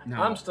happen. no.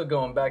 I'm still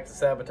going back to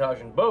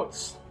sabotaging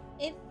boats.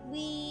 If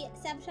we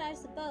sabotage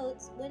the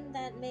boats, wouldn't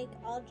that make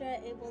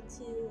Aldra able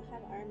to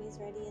have armies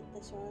ready at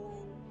the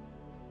shoreline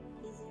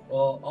easier?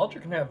 Well,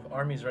 Aldra can have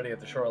armies ready at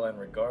the shoreline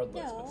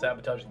regardless, No. but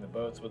sabotaging the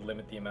boats would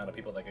limit the amount of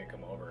people that could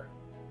come over.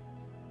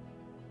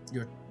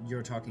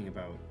 You're talking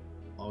about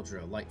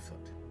Aldra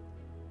Lightfoot.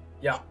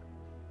 Yeah.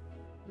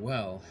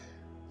 Well,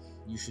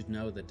 you should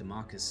know that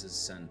Democus has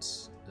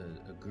sent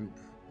a group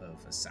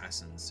of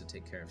assassins to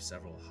take care of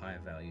several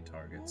high-value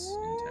targets in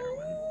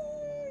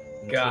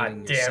Terwin, God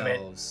including damn it.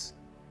 yourselves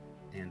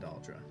and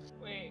Aldra.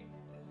 Wait,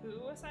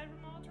 who aside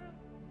from Aldra?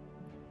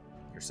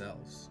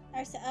 Yourselves.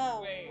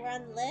 Wait. We're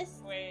on the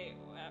list? Wait,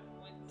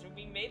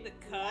 we made the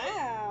cut.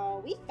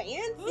 Wow, we Ooh,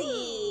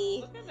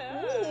 fancy. look at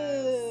us.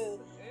 Ooh.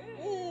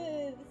 Ooh.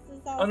 Ooh, this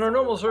is all Under so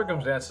normal fun.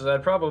 circumstances,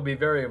 I'd probably be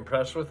very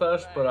impressed with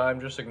us, but Right. I'm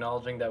just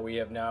acknowledging that we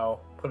have now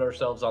put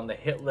ourselves on the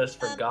hit list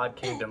for God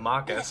King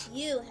Democus.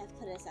 You have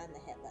put us on the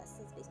hit list.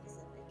 Let's be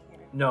specific here.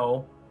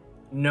 No,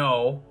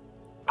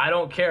 I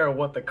don't care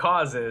what the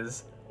cause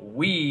is.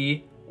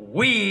 We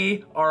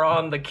are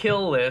on the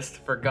kill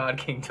list for God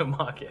King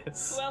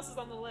Democus. Who else is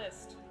on the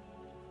list?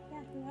 Yeah,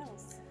 who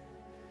else?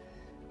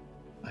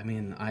 I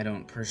mean, I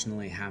don't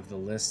personally have the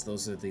list.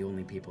 Those are the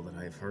only people that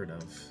I've heard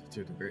of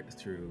through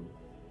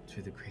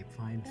the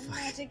grapevine. The Fuck.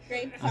 magic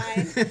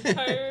grapevine.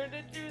 Heard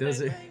it through Those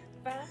the are-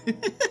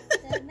 grapevine.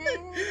 The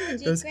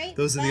magic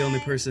those are the only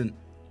grapevine. person.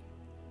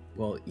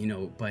 Well, you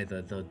know, by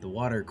the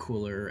water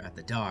cooler at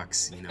the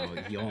docks, you know,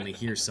 you only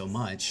hear so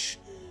much.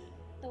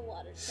 The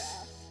water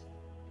trough.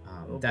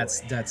 Oh,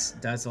 that's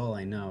boy. all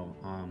I know.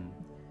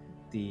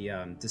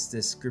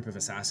 This group of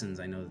assassins,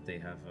 I know that they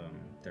have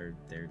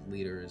their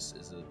leader is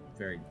a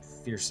very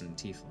fearsome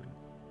tiefling.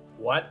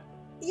 What?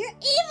 Your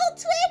evil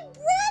twin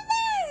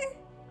brother!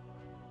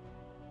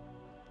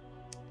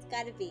 It's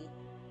gotta be.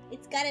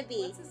 It's gotta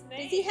be. What's his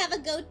name? Does he have a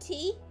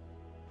goatee?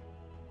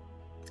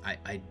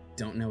 I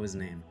don't know his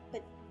name.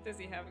 Does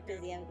he have a Does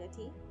good? he have a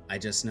goatee? I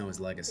just know his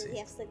Does legacy. he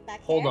have slick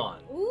back Hold hair? on.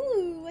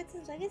 Ooh, what's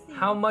his legacy?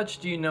 How much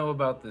do you know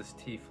about this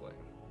tiefling?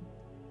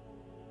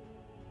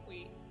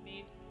 We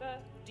need the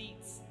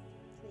deets.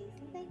 Please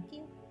and thank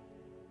you.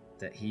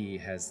 That he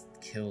has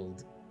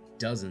killed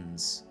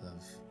dozens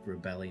of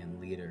rebellion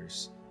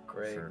leaders.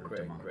 Great. For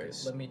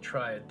Democus. Let me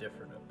try a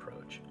different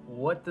approach.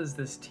 What does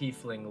this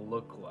tiefling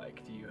look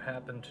like? Do you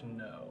happen to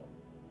know?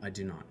 I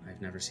do not.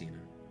 I've never seen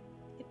him.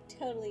 You're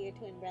totally your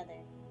twin brother.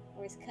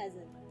 Or his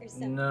cousin. Or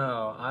something.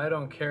 No, I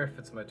don't care if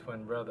it's my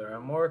twin brother.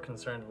 I'm more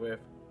concerned with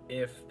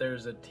if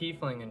there's a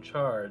tiefling in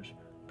charge,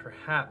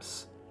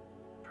 perhaps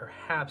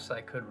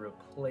I could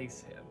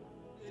replace him.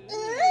 Because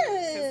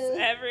Ooh.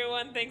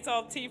 everyone thinks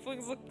all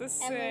tieflings look the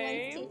same.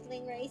 Everyone's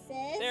tiefling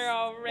racist. They're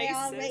all racist. They're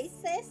all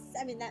racist.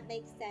 I mean, that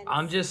makes sense.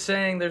 I'm just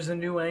saying there's a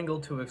new angle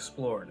to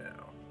explore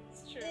now.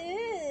 It's true.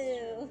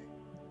 Ooh.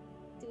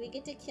 Do we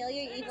get to kill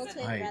your There evil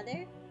doesn't- twin I-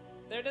 brother?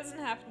 There doesn't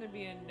happen to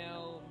be a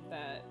gnome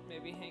that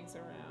maybe hangs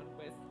around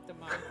with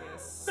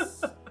Democus.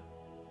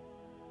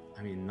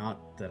 I mean,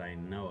 not that I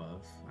know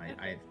of.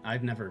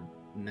 I've never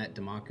met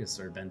Democus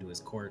or been to his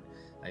court.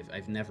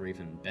 I've never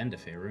even been to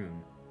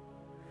Faerun.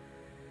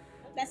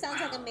 That sounds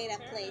like a Wow, made-up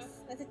fair place.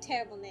 enough. That's a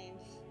terrible name.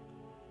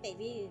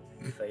 Baby.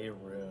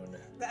 Faerun.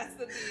 That's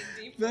the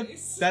D&D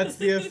place. That's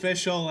the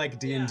official like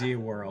D&D Yeah,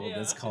 world.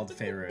 yeah. It's called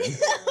Faerun.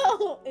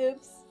 Oh,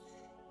 oops.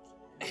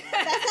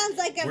 That sounds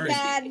like a Where-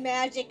 bad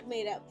magic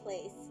made-up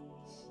place.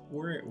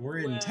 we're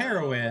in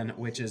Terrawin,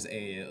 which is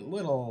a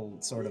little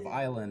sort of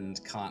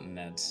island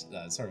continent,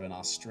 sort of in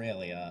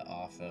Australia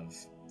off of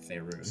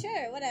Faerun.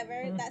 Sure,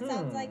 whatever. That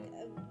sounds like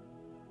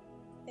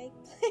a fake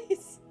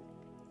place.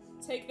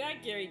 Take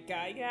that, Gary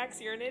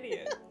Gygax. You're an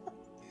idiot.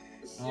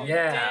 Oh,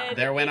 Yeah. Dead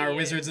there went our idiot.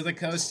 Wizards of the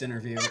Coast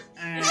interview.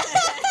 Gary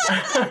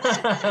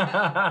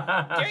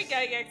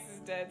Gygax is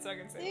dead, so I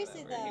can say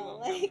Seriously whatever. He though,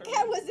 won't come like for me.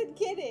 I wasn't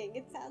kidding.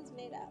 It sounds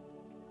made up.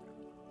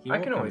 He I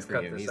won't can come always for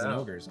cut you. this He's an out.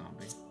 ogre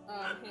zombie.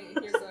 Hey,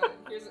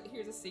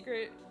 here's a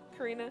secret,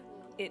 Karina.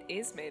 It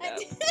is made up.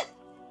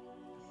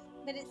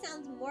 But it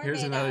sounds more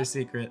Here's made another up.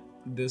 secret.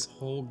 This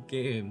whole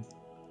game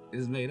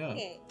is made up.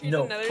 Okay. Here's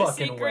No another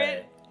fucking secret.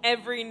 way.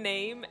 Every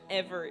name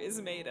ever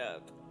is made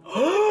up.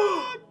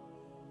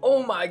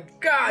 Oh my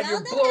god, Y'all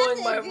you're don't blowing have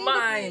to my agree with me.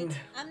 mind.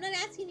 I'm not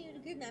asking you to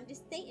agree with me. I'm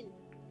just stating.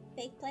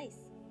 Fake place.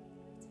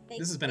 It's fake,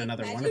 This has been fake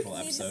another magic. wonderful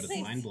It's episode of the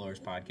fake. Mind Blowers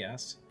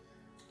podcast.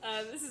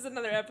 This is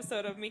another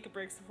episode of Mika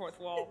Breaks the Fourth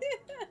Wall.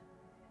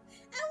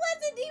 I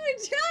wasn't even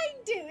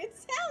trying to. It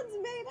sounds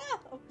made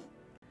up.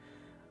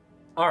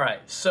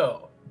 Alright,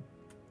 so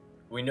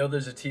we know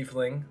there's a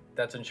tiefling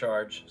that's in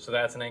charge, so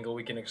that's an angle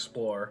we can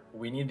explore.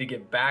 We need to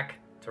get back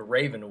to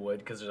Ravenwood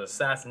because there's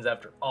assassins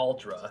after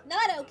Aldra,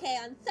 Not okay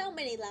on so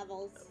many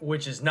levels.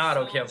 which is not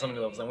So okay on so many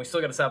many. levels, and we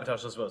still got to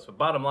sabotage those boats. But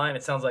bottom line,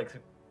 it sounds like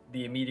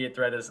the immediate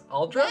threat is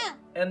Aldra Yeah.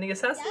 and the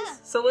assassins. Yeah.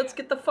 So let's Yeah.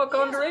 get the fuck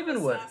on to Yeah.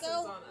 Ravenwood. Assassins Go,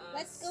 on us.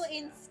 let's go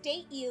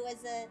instate you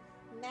as a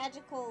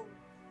magical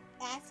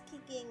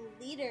ass-kicking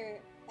leader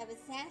of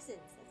assassins.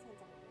 That sounds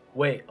like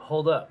Wait,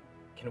 hold up.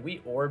 Can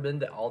we orb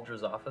into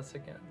Aldra's office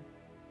again?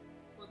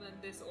 Well, then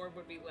this orb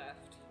would be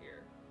left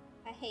here.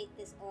 I hate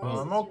this orb. Well,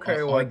 I'm okay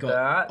I with got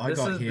that. I This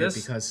got is here this.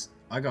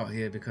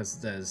 because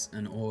there's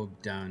an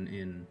orb down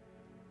in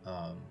the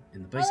Oh,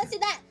 let's basement. do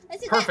that.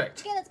 Let's do Perfect.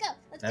 that. Okay, let's go.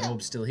 Let's That go.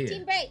 orb's still here.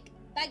 Team break.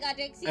 Bye,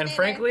 Godric. See you And later.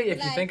 frankly, if you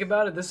Goodbye. think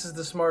about it, this is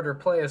the smarter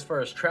play as far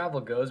as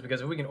travel goes,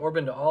 because if we can orb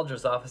into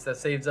Aldra's office, that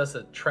saves us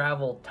a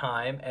travel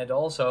time, and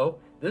also,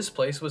 this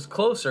place was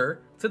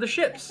closer to the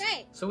ships. That's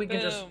right. So we can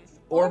just Boom.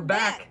 orb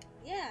back.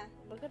 Yeah,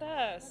 Look at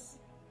us.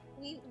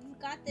 we've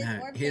got this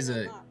Now, orb here's to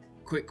a unlock.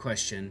 quick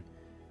question.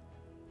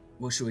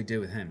 What should we do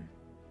with him?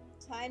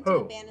 Time to Who?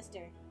 the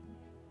banister.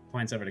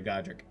 Points over to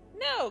Godric.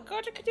 No,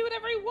 Godric can do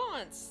whatever he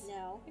wants.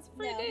 No. He's a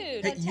free no, dude. you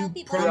Hey, don't tell you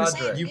people promised,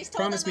 our plan. you just told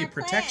promised me them our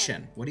plan.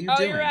 protection. What are you Oh,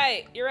 doing? you're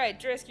right. You're right.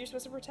 Drisk, you're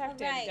supposed to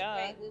protect him. Right, Duh.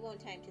 right. We won't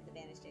time to the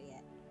banister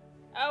yet.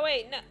 Oh,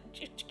 wait. No.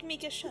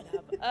 Mika, shut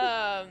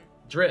up.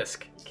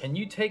 Drisk, can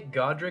you take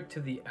Godric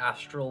to the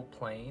astral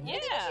plane? I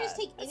don't think we should just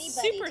take that's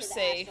anybody super to the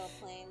safe. astral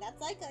plane.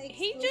 That's like a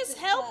He just exclusive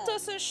helped club.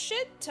 us a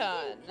shit He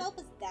ton. didn't help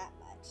us that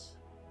much.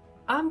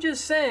 I'm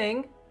just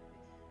saying.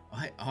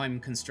 I'm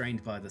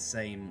constrained by the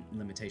same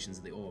limitations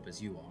of the orb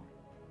as you are.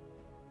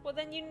 Well,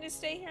 then you need to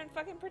stay here and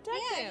fucking protect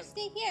Yeah, him. just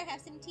stay here,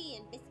 have some tea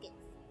and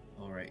biscuits.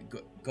 Alright,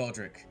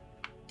 Godric,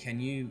 can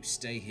you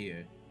stay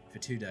here for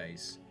 2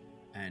 days?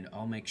 And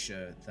I'll make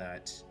sure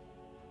that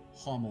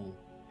Hommel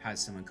has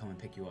someone come and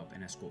pick you up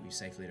and escort you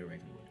safely to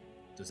Ravenwood.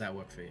 Does that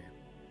work for you?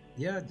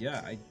 Yeah,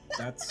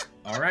 that's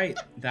alright.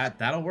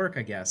 That'll work,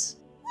 I guess.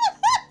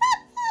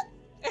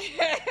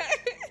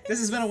 This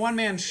has been a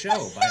one-man show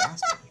by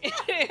Austin.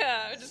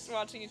 Yeah, I'm just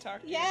watching you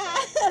talk to Yeah,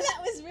 yourself. that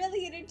was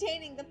really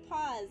entertaining. The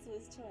pause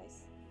was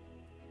choice.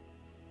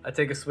 I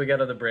take a swig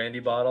out of the brandy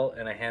bottle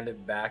and I hand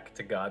it back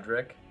to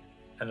Godric.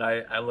 And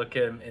I look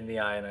him in the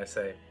eye and I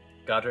say,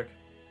 Godric,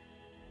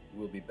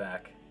 we'll be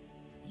back.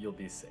 You'll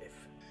be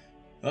safe.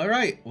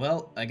 Alright,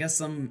 well, I guess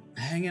I'm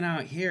hanging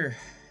out here.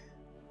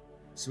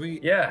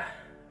 Sweet. Yeah,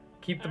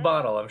 keep the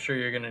bottle. I'm sure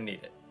you're going to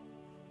need it.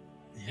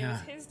 It Yeah.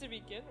 was his to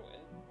begin with.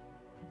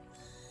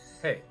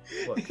 Hey,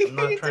 look, I'm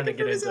not He trying to took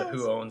it get from his into house.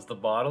 who owns the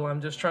bottle.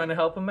 I'm just trying to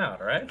help him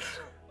out, alright?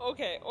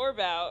 Okay, orb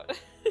out.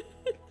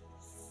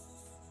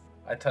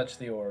 I touch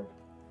the orb.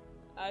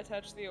 I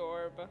touch the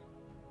orb.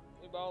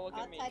 We all look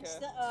I'll at Mika. touch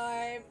the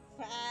orb.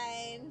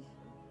 Fine.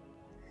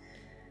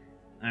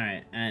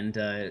 Alright, and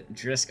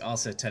Drisk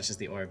also touches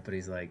the orb, but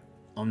he's like,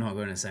 I'm not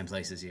going to the same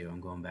place as you. I'm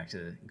going back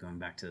to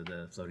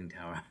the floating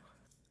tower.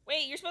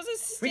 Wait, you're supposed to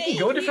stay We can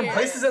go different here.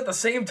 places at the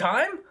same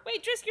time?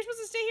 Wait, Drisk, you're supposed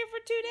to stay here for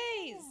 2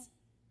 days.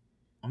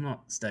 I'm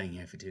not staying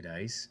here for 2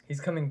 days. He's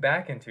coming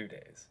back in 2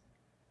 days.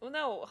 Well,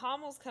 no,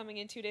 Hommel's coming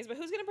in 2 days, but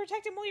who's gonna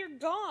protect him while you're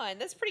gone?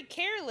 That's pretty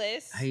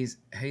careless.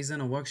 He's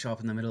in a workshop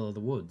in the middle of the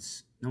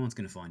woods. No one's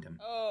gonna find him.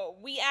 Oh,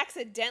 we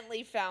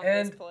accidentally found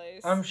And this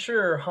place. I'm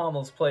sure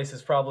Hommel's place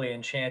is probably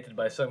enchanted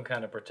by some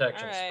kind of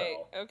protection Alright,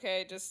 spell.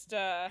 okay, just,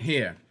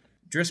 Here,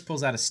 Drisk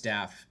pulls out a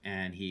staff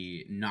and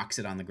he knocks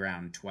it on the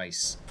ground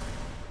twice,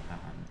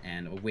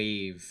 and a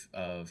wave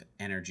of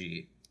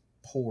energy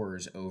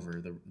pours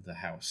over the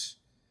house.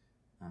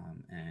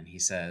 And he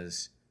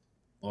says,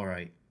 "All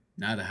right,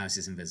 now the house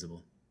is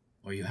invisible.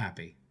 Are you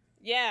happy?"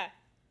 yeah.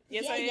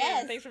 Yes, Yeah, I am.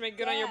 yes, Thanks for making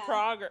good on your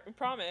yeah.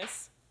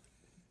 promise.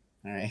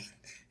 All right,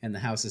 and the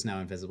house is now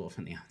invisible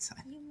from the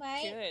outside. You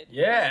might Good.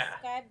 Yeah. be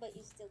scarred, but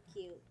you're still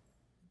cute.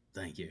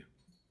 Thank you.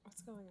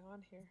 What's going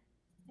on here?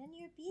 And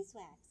your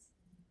beeswax.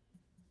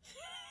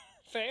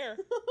 Fair.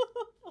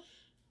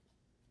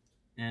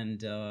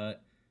 And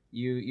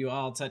You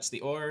all touch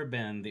the orb,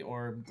 and the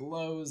orb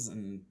glows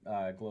and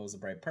glows a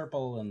bright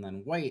purple and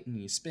then white, and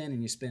you spin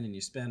and you spin and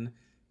you spin.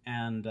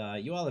 And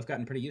you all have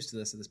gotten pretty used to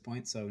this at this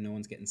point, so no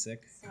one's getting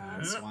sick.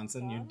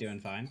 Swanson, you're doing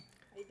fine.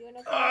 Are you doing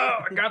okay? Oh,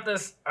 I got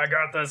this. I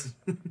got this.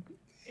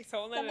 It's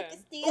holding Stomach it of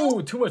in. steel.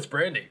 Ooh, too much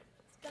brandy.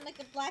 Stomach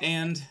of black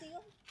And-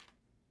 steel.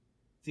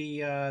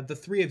 The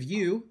three of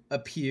you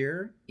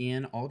appear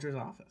in Aldra's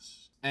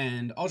office,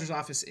 and Aldra's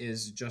office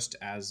is just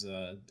as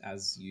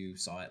you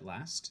saw it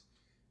last,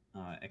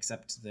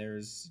 except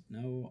there's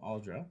no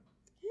Aldra,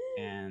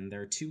 and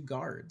there are two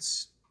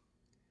guards,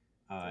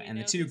 and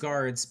the know two these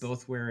guards, guards?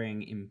 both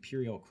wearing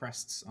imperial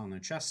crests on their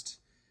chest,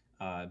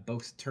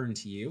 both turn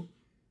to you,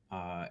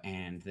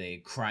 and they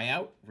cry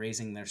out,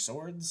 raising their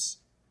swords.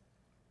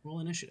 Roll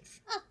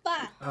initiative. Oh,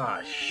 fuck.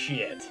 Ah,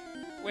 shit.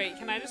 Wait,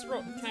 can I just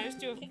roll? Can I just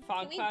do a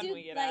fog Can cloud we do,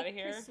 when we get like, out of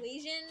here?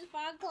 persuasion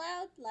fog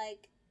cloud?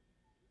 Like,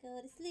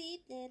 go to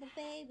sleep, little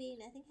baby,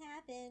 nothing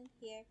happened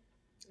here.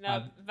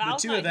 No, the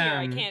Val's two not of here.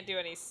 I them- can't do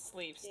any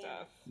sleep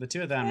stuff. The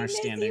two of them I are miss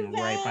you, standing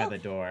right by Val. the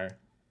door.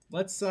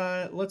 Let's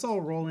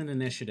all roll in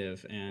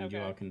initiative, and you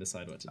Okay. all can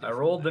decide what to do. I from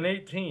rolled there. an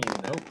 18.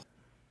 Nope.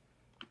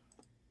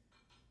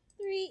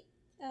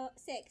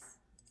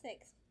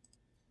 6.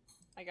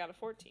 I got a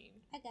 14.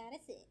 I got a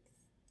 6.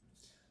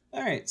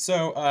 All right,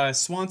 so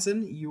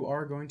Swanson, you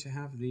are going to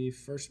have the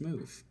first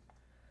move.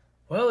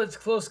 Well, it's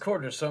close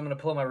quarters, so I'm going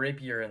to pull my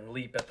rapier and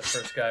leap at the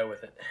first guy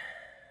with it.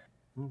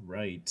 All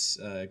right,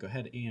 go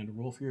ahead and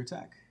roll for your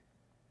attack.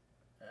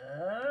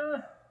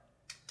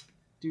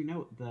 Do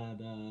note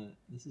that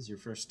this is your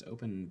first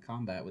open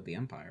combat with the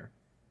Empire,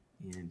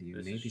 and you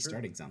This may is be true.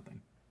 starting something.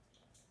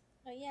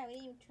 Oh, yeah, we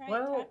didn't even try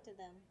Well- and talk to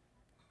them.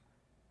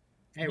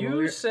 Hey,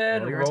 You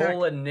said your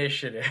roll attack.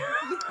 initiative.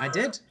 I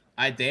did.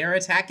 They are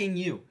attacking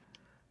you.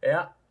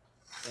 Yeah.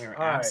 They are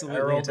All right, absolutely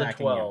I rolled a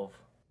attacking 12. you.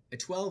 A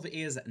 12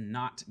 is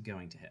not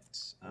going to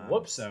hit.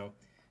 Whoops. So,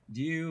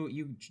 do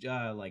you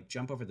like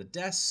jump over the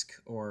desk,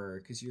 or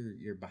because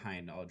you're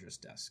behind Aldra's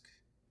desk?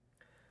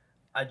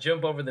 I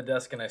jump over the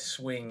desk and I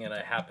swing and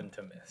I happen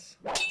to miss.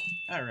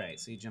 All right,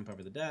 so you jump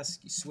over the desk,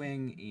 you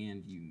swing,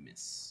 and you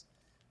miss.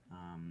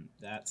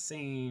 That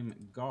same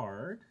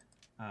guard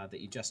that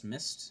you just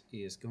missed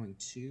is going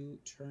to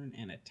turn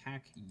and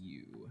attack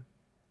you.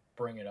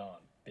 Bring it on,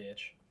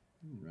 bitch.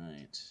 All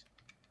right.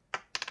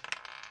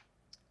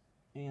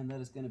 And that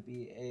is going to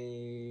be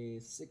a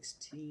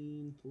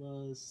 16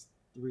 plus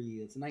 3.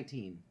 That's a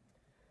 19.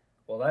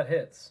 Well, that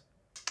hits.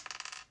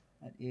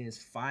 That is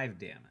 5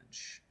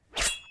 damage.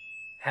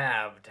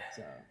 Halved.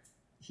 So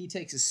he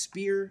takes a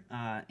spear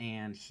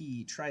and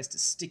he tries to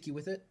stick you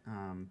with it.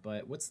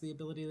 But what's the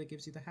ability that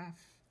gives you the half?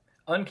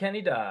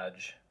 Uncanny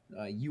dodge.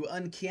 You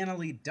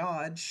uncannily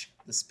dodge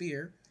the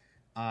spear,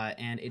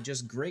 and it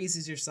just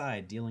grazes your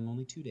side, dealing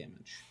only 2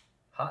 damage.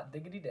 Hot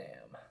diggity damn.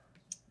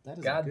 That is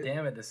a God good-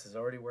 damn it, this is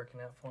already working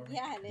out for me.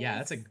 Yeah, it is. Yeah,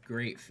 that's a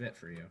great fit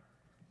for you.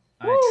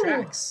 Woo!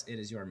 Trax, it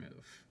is your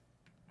move.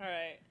 All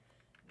right.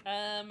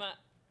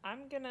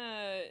 I'm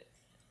gonna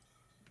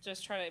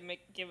just try to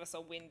give us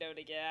a window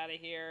to get out of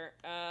here.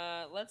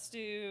 Let's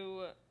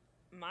do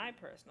my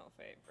personal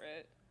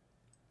favorite,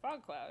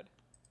 fog cloud.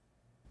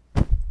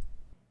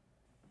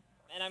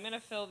 And I'm gonna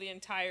fill the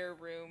entire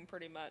room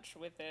pretty much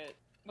with it.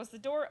 Was the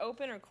door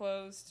open or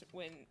closed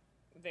when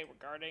they were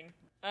guarding?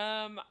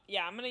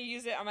 Yeah, I'm gonna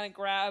use it. I'm gonna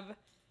grab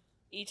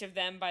each of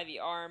them by the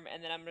arm,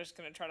 and then I'm just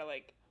gonna try to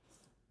like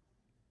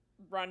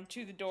run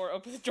to the door,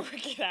 open the door,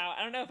 get out.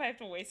 I don't know if I have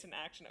to waste an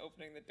action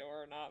opening the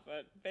door or not,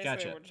 but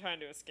basically Gotcha. we're trying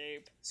to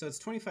escape. So it's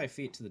 25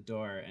 feet to the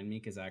door, and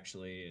Mika's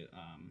actually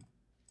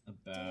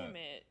about. Damn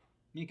it.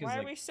 Mika's Why are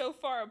like we so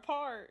far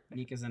apart?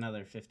 Mika's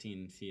another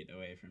 15 feet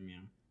away from you.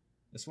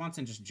 The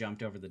Swanson just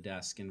jumped over the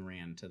desk and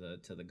ran to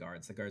the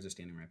guards. The guards are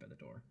standing right by the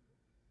door.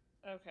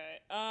 Okay.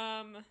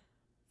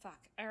 Fuck.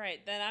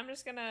 Alright, then I'm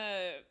just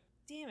gonna...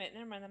 Damn it,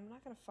 never mind. I'm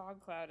not gonna fog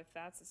cloud if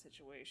that's the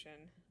situation.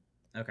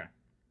 Okay.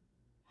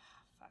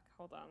 Fuck,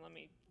 hold on. Let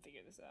me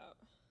figure this out.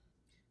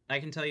 I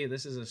can tell you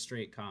this is a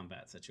straight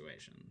combat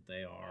situation.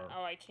 They are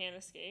Oh, I can't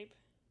escape?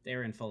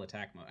 they're in full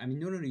attack mode. I mean,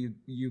 no,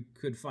 you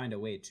could find a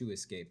way to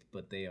escape,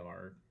 but they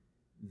are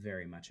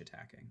very much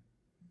attacking.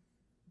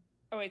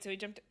 Oh, wait, so he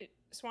jumped...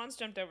 Swan's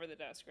jumped over the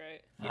desk,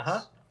 right?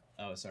 Uh-huh.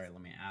 Oh, sorry.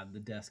 Let me add the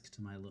desk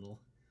to my little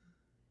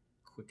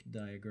quick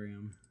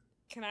diagram.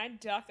 Can I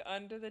duck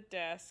under the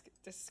desk,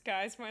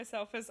 disguise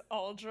myself as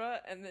Aldra,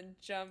 and then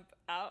jump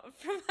out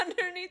from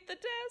underneath the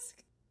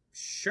desk?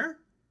 Sure.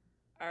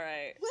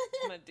 Alright,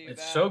 I'm gonna do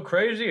It's that. so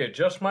crazy, it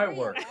just might Very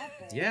work.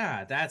 elaborate.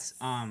 Yeah, that's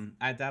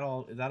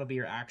that'll be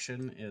your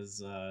action is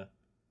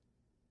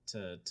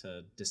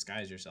to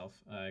disguise yourself.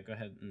 Go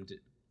ahead and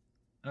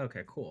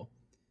okay, cool.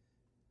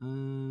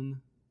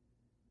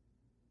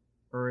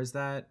 Or is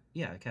that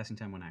casting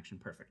time 1 action,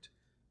 perfect.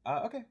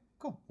 Okay,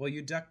 cool. Well,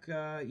 you duck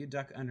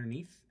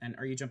underneath, and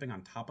are you jumping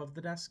on top of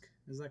the desk?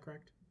 Is that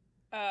correct?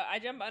 I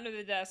jump under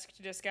the desk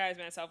to disguise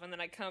myself, and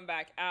then I come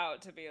back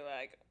out to be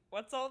like,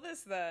 what's all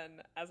this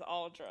then, as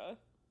Aldra?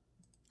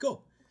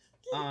 Cool.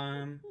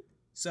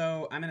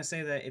 So I'm gonna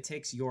say that it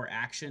takes your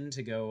action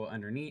to go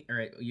underneath,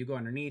 or you go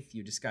underneath,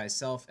 you disguise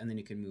self, and then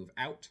you can move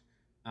out.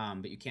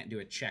 But you can't do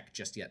a check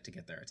just yet to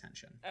get their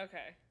attention.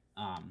 Okay.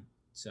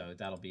 So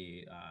that'll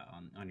be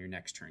on your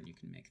next turn. You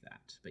can make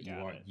that. But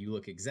Got it. you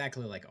look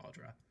exactly like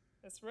Aldra.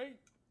 That's right.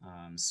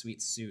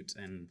 Sweet suit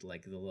and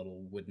like the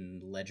little wooden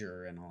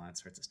ledger and all that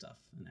sorts of stuff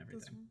and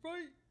everything.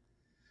 right.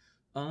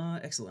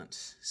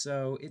 Excellent.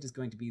 So it is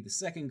going to be the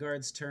second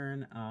guard's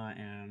turn,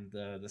 and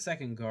the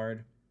second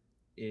guard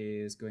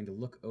is going to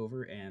look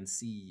over and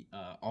see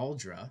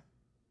Aldra,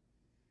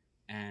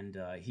 and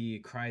he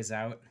cries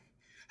out,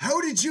 "How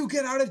did you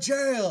get out of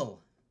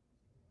jail?"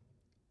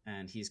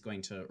 And he's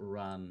going to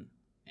run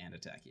and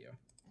attack you.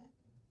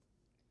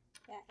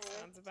 That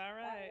Sounds about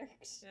right.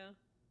 works. Yeah.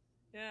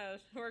 Yeah,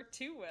 it worked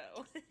too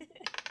well.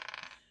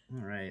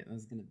 All right,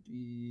 that's going to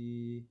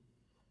be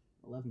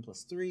 11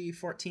 plus 3,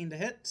 14 to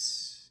hit.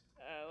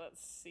 Let's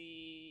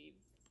see.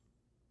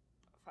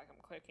 Fuck, I'm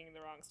clicking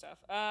the wrong stuff.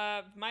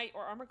 My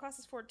armor class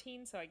is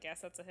 14, so I guess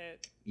that's a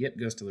hit. Yep,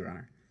 goes to the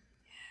runner.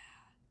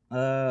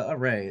 All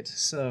right,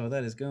 so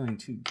that is going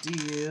to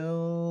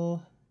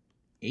deal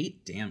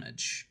 8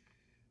 damage.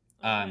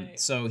 Alright.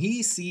 So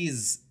he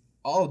sees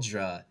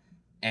Aldra,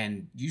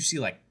 and you see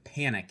like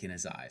panic in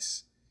his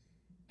eyes,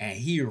 and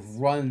he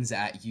runs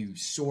at you,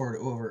 spear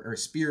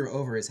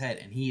over his head,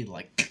 and he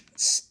like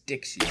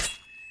sticks you,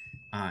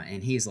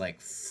 and he's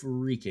like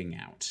freaking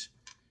out.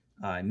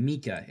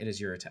 Mika, it is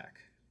your attack.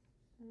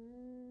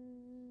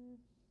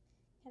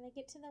 Can I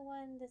get to the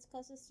one that's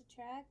closest to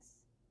tracks?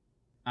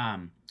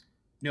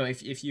 No,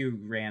 if you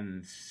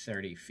ran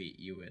 30 feet,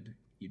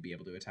 you'd be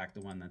able to attack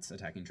the one that's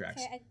attacking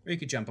tracks. Okay, Or you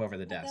could jump over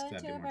the I desk. go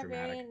That'd into be a more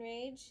dramatic. barbarian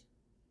rage,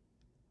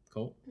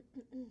 Cool.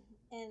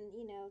 and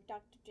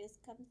Dr. Driz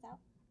comes out.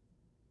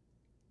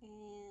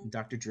 And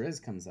Dr.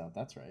 Driz comes out.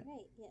 That's right.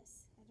 right,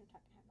 yes, I don't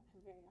talk to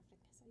him very often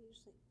because I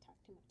usually talk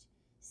too much.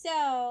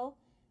 So,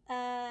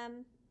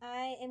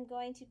 I am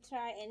going to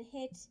try and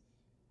hit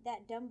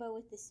that Dumbo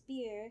with the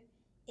spear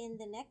in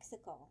the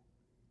nexicle.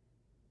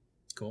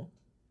 Cool.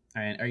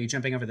 All right. Are you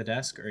jumping over the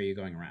desk, or are you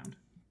going around?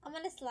 I'm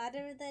gonna slide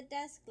over the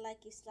desk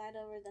like you slide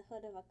over the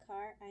hood of a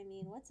car. I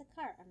mean, what's a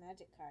car? A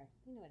magic car.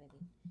 You know what I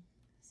mean.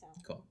 So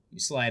Cool. You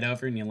slide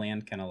over and you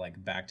land kind of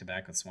like back to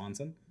back with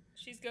Swanson.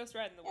 She's ghost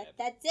riding the whip.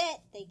 that's it.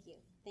 Thank you,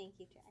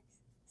 Trax.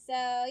 So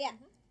yeah,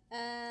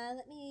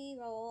 let me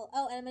roll.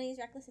 Oh, and I'm gonna use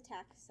reckless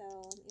attack. So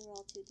let me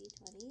roll 2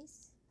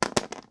 d20s.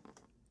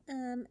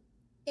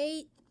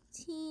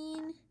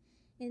 18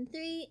 and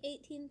 3,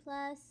 18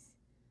 plus.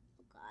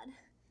 Oh God,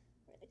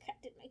 where the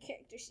crap did my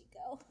character sheet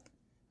go?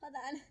 Hold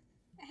on,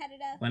 I had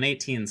it up. Well, an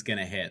 18's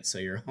gonna hit, so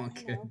you're all I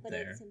good know, but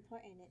there. it's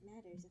important. It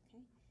matters,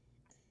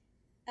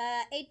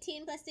 okay?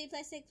 18 plus 3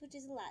 plus 6, which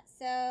is a lot.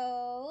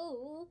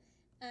 So,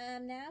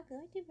 I'm now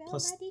going to roll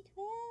Plus- my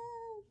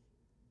d12.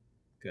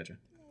 Gotcha.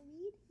 Can I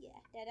read? Yeah,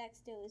 that act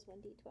still is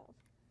 1d12.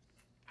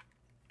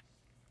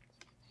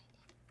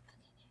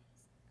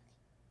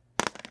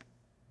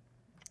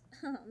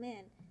 Oh,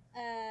 man.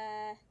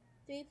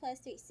 3 plus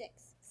 3,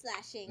 6.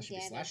 Slashing That should be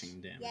damage.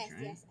 slashing damage, yes,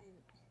 right? yes.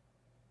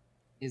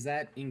 Is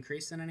that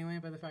increased in any way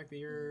by the fact that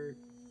you're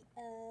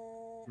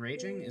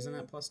raging? Isn't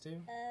that plus 2?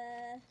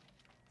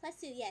 Plus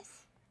 2,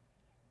 yes.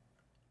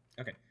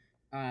 Okay.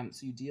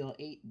 So you deal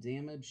 8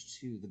 damage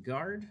to the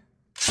guard.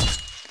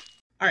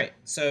 All right.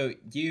 So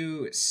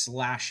you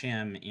slash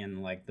him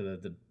in like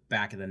the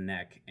back of the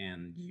neck,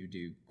 and you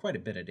do quite a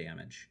bit of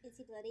damage. Is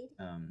he bloodied?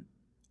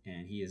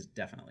 And he is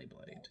definitely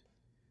bloodied.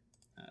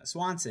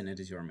 Swanson, it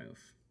is your move.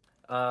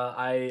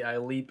 I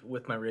leap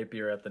with my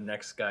rapier at the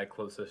next guy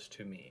closest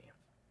to me.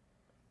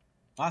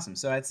 Awesome.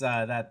 So it's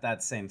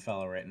that same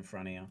fellow right in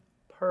front of you.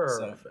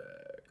 Perfect.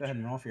 Go ahead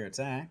and roll for your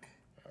attack.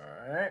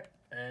 All right.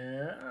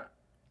 And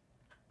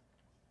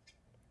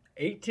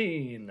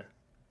 18.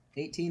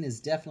 18 is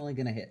definitely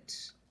going to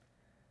hit.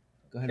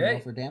 Go ahead and Okay.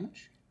 roll for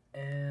damage.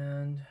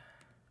 And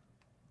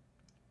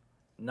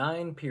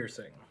 9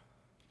 piercing.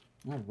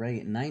 All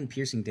right, 9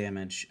 piercing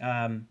damage.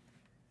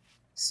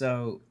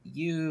 So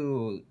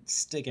you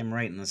stick him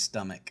right in the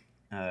stomach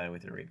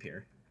with your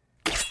rapier,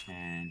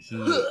 and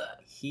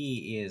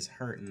he is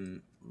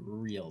hurting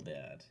real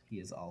bad. He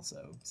is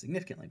also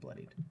significantly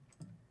bloodied.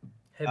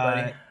 Hey,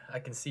 buddy, I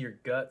can see your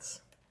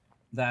guts.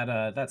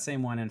 That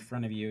same one in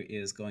front of you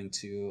is going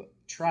to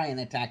try and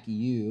attack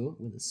you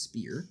with a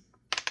spear,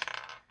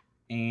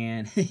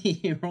 and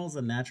he rolls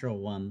a natural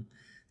 1.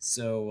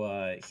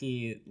 So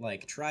he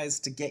like tries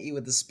to get you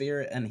with the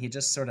spear, and he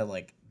just sort of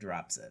like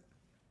drops it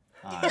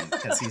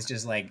because he's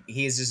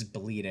just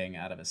bleeding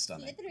out of his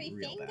stomach. 3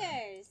 real bad.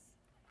 fingers.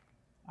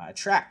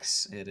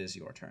 Trax, it is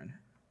your turn.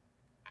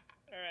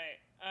 All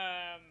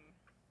right.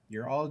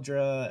 You're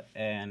Aldra,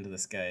 and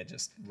this guy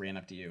just ran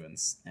up to you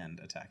and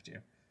attacked you.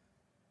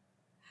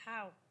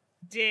 How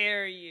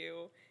dare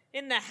you?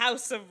 In the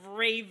house of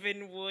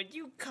Ravenwood,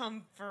 you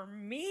come for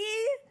me?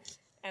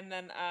 And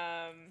then,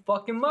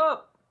 Fuck him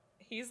up!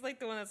 he's like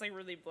the one that's like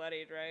really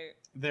bloodied, right?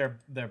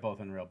 They're both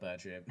in real bad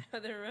shape.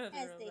 They're really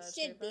As real they bad should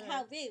shape, be. alright.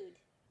 How rude.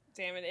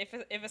 Damn it!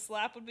 If a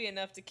slap would be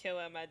enough to kill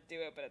him, I'd do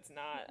it, but it's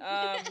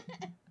not.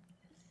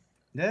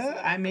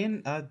 Yeah, I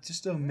mean,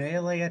 just a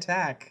melee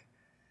attack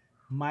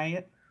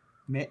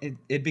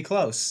it'd be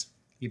close.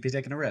 You'd be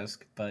taking a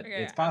risk, but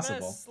Okay, it's I'm gonna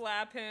possible.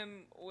 slap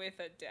him with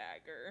a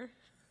dagger.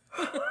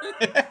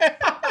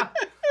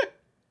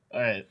 All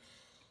right.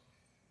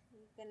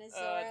 You're gonna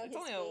Zorro It's his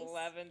only face.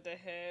 11 to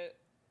hit.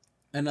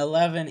 An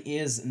 11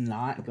 is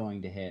not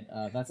going to hit.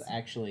 That's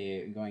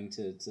actually going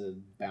to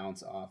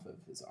bounce off of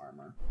his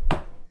armor.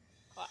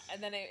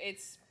 And then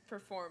it's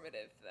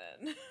performative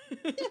then.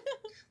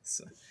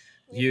 So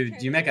We're you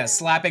turning make a around.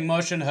 slapping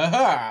motion,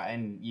 haha,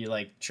 and you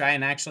like try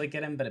and actually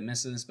get him, but it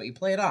misses. But you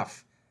play it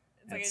off.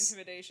 It's like That's-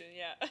 intimidation,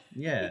 yeah.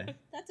 Yeah.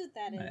 That's what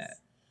that is.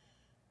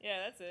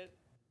 Yeah, that's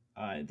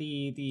it.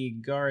 The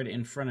guard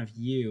in front of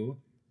you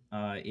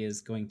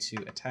is going to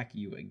attack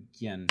you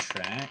again,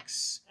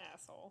 Trax.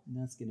 Asshole. And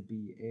that's going to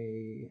be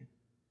a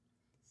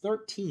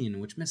 13,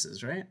 which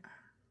misses, right?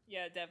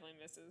 Yeah, it definitely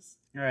misses.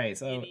 All right,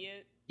 so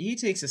Idiot. he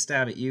takes a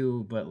stab at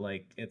you, but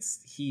like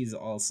he's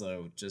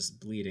also just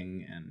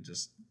bleeding and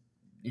just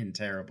in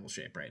terrible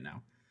shape right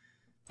now.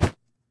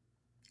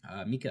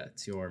 Mika,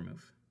 it's your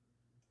move.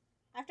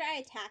 After I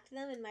attacked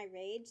them in my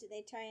rage,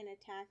 they try and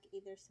attack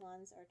either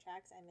Swans or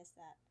Trax. I missed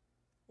that.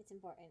 It's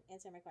important.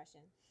 Answer my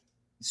question.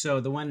 So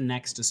the one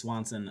next to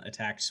Swanson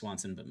attacked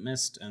Swanson but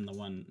missed, and the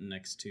one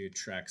next to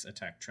Trax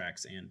attacked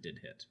Trax and did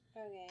hit.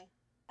 Okay.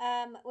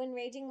 When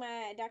raging,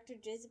 my Dr.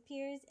 Jizz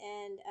appears,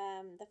 and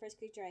the first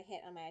creature I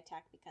hit on my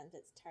attack becomes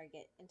its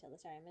target until the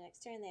start of my next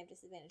turn. They have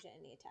disadvantage on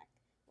any attack.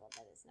 Well,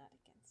 that is not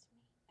against me.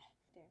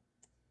 There.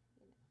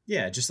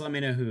 Yeah, just let me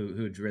know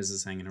who Drizz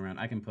is hanging around.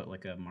 I can put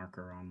like a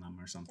marker on them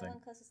or The something. one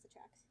closest to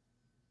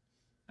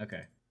Trax.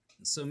 Okay.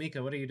 So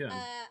Mika, what are you doing?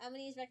 I'm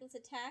gonna use reckless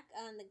attack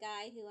on the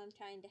guy who I'm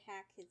trying to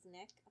hack his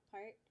neck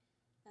apart.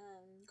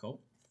 Cool.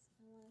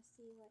 I want to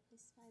see what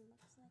his spine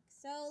looks like.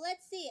 So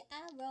let's see.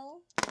 I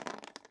roll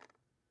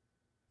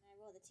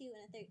the 2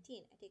 and a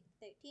 13. I take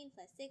 13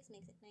 plus 6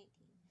 makes it 19.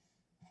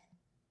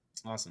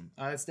 Awesome.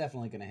 It's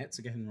definitely gonna hit.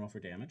 So go ahead and roll for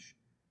damage.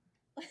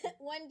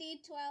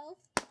 1d12.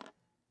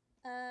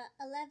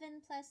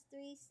 11 plus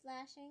 3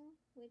 slashing,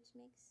 which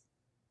makes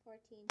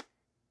 14.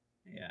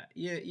 Yeah,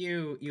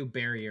 you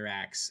bury your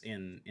axe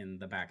in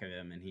the back of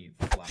him, and he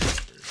flops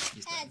over.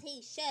 He's dead. As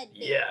he should be.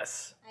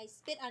 Yes. I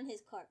spit on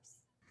his corpse.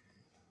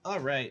 All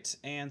right,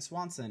 and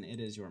Swanson, it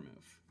is your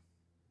move.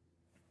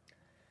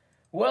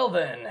 Well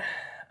then,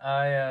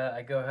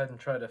 I go ahead and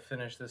try to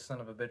finish this son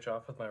of a bitch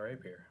off with my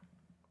rapier.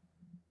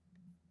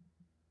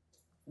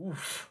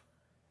 Oof.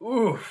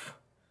 Oof.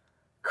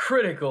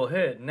 Critical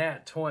hit,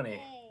 nat 20.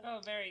 Hey. Oh,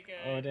 very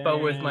good. Oh,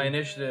 But with my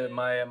initiative,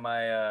 my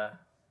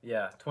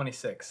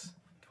 26.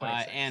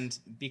 26. And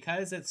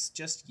because it's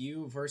just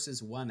you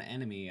versus one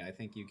enemy, I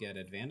think you get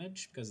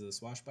advantage because of the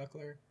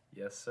swashbuckler.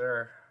 Yes,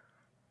 sir.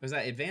 Was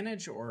that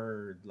advantage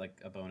or like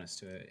a bonus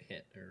to a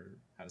hit, or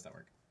how does that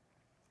work?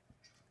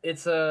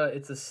 It's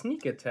a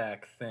sneak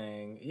attack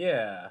thing.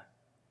 Yeah.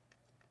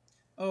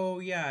 Oh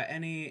yeah,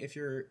 if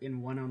you're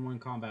in one-on-one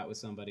combat with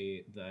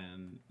somebody,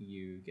 then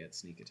you get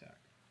sneak attack.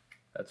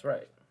 That's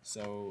right.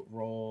 So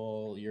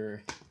roll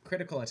your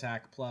critical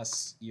attack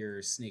plus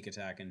your sneak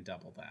attack and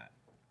double that.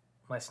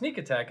 My sneak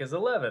attack is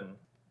 11.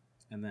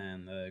 And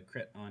then the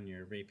crit on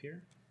your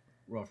rapier.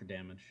 Roll for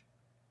damage.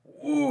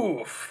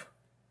 Oof.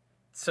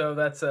 So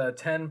that's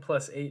 10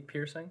 plus 8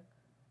 piercing.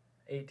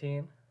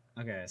 18.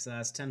 Okay, so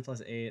that's 10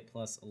 plus 8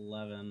 plus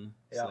 11.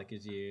 Yeah. So that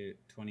gives you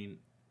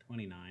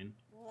 29.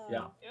 Whoa. Yeah.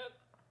 Yep.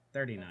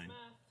 39. That's math.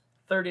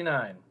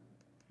 39.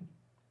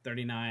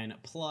 39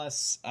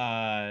 plus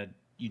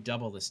you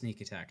double the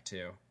sneak attack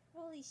too.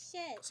 Holy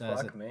shit. So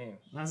that's Fuck me.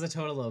 a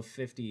total of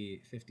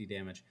 50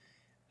 damage.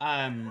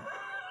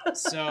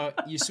 So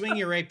you swing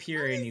your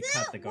rapier How and you does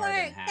cut that the guard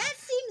in work? half. That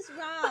seems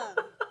wrong.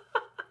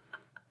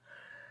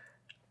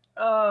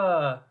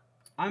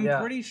 I'm Yeah.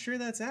 pretty sure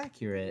that's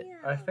accurate.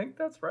 Yeah. I think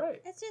that's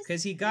right. That's just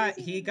Because he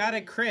crazy got to a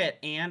me. crit,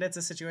 and it's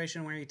a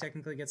situation where he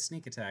technically gets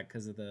sneak attack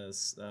because of the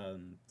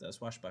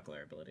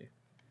swashbuckler ability.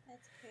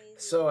 That's crazy.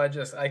 So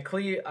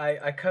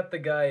I cut the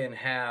guy in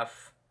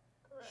half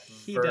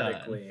He done.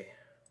 vertically.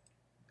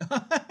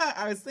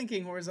 I was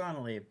thinking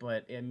horizontally,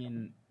 but I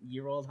mean,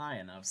 you rolled high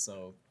enough,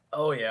 so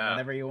Oh yeah.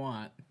 whatever you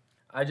want.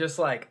 I just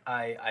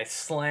I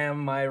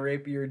slam my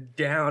rapier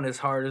down as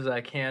hard as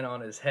I can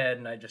on his head,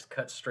 and I just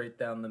cut straight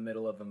down the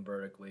middle of him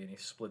vertically, and he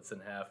splits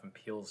in half and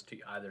peels to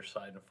either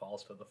side and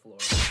falls to the floor.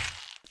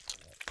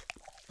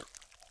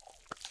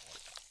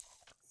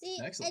 See,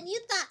 Excellent. and you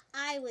thought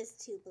I was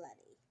too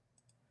bloody.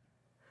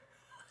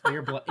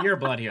 You're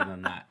bloodier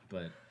than that,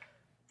 but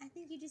I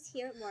think you just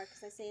hear it more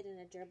because I say it in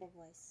a gerbil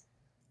voice.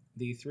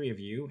 the three of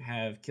you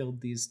have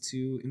killed these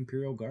two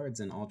Imperial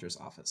guards in Aldra's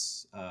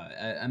office.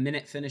 A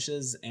minute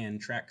finishes,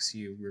 and Trax,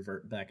 you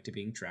revert back to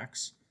being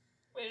Trax.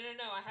 Wait,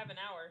 no, I have an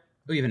hour.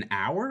 Oh, you have an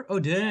hour? Oh,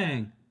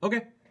 dang.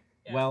 Okay.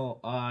 Yeah.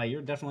 Well,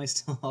 you're definitely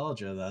still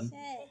Aldra then.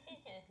 Shit.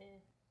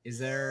 Is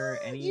there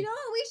any? You know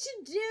what we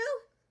should do?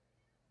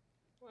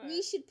 What?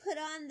 We should put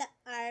on the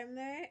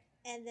armor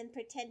and then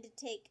pretend to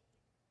take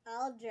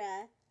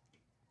Aldra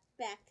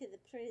back to the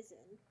prison.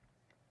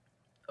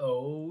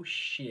 Oh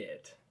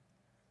shit.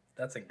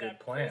 That's a good That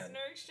plan. prisoner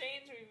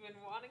exchange we've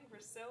been wanting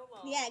for so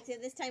long. Yeah,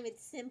 except this time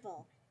it's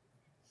simple.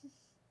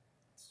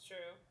 It's true.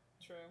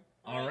 True.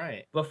 All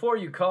right. Before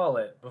you call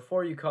it,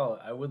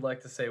 I would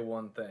like to say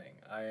one thing.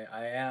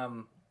 I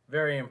am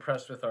very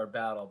impressed with our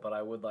battle, but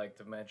I would like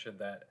to mention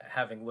that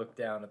having looked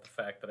down at the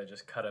fact that I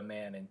just cut a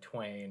man in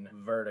twain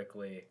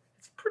vertically,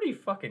 it's pretty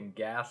fucking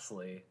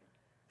ghastly.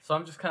 So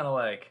I'm just kind of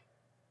like,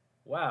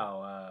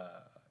 wow,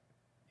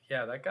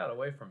 yeah, that got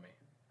away from me.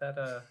 That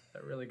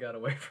really got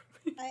away from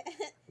me.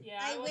 Yeah,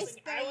 I wasn't-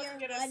 whisper I wasn't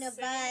you're gonna one of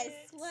say us.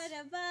 it. One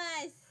of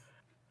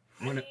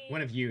us.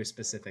 One of you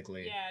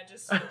specifically. Yeah,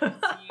 just it's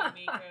you,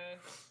 Mika.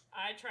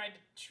 I tried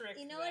to trick.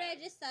 You know what I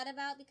just thought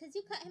about? Because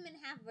you cut him in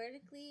half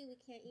vertically, we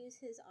can't use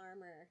his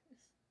armor.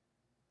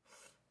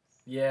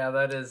 Yeah,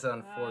 that is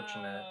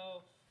unfortunate.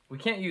 Oh. We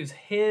can't use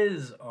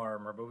his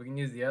armor, but we can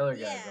use the other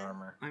guy's Yeah.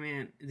 armor. I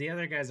mean, the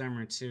other guy's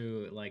armor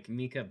too. Like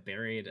Mika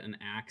buried an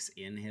axe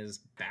in his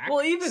back.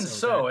 Well, even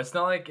so, that- it's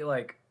not like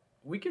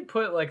we could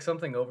put like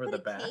something over Put the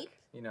a back, cape?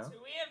 you know? Do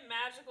we have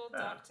magical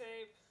duct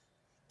tape?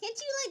 Can't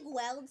you, like,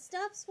 weld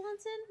stuff,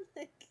 Swanson?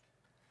 Like,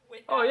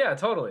 Without... Oh yeah,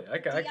 totally. I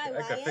could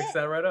DIY fix it?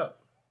 that right up.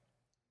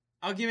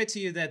 I'll give it to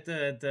you that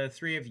the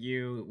three of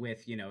you,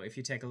 with if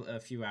you take a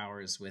few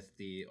hours with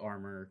the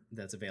armor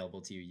that's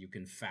available to you, you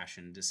can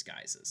fashion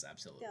disguises.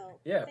 Absolutely. dope.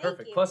 Yeah, Thank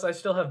perfect. you. Plus, I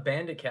still have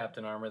bandit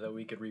captain armor that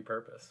we could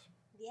repurpose.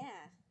 Yeah.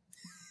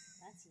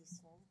 That's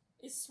useful.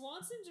 Is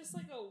Swanson just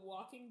like a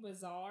walking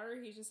bazaar?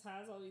 He just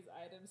has all these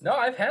items. No,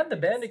 I've had the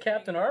Just bandit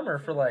captain hanging armor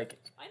out for there. like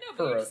I know, but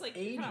for you're just like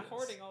you're kind ages. of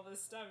hoarding all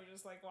this stuff. You're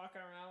just like walking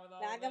around with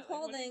all Bag of of it. Like,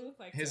 what do you holding. look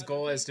like to His other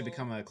goal is to people?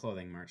 become a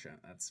clothing merchant.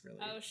 That's really.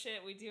 Oh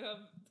shit, we do have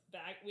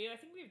bag. I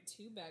think we have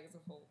 2 bags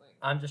of holding.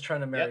 I'm just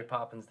trying to Mary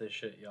Poppins this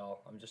shit,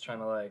 y'all. I'm just trying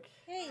to like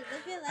Hey, live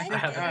your I life. think I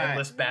have an man.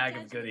 endless No bag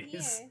of judgment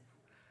goodies. here.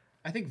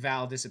 I think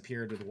Val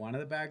disappeared with one of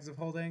the bags of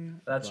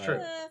holding. That's but-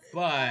 true.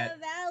 But-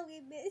 Val,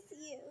 we miss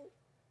you.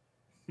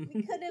 We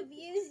could have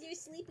used your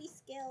sleepy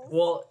skills.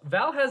 Well,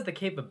 Val has the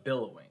cape of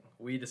billowing.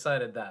 We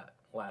decided that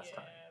last Yeah,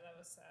 time. that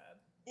was sad.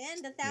 And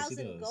he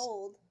 1,000 does.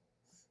 gold.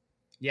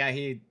 Yeah,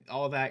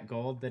 all that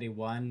gold that he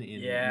won in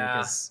Yeah.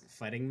 Mika's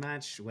fighting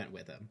match went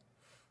with him.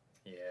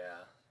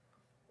 Yeah.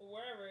 Well,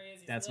 wherever he is,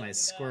 he's That's my living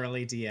it up.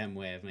 squirrely DM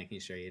way of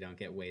making sure you don't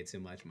get way too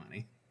much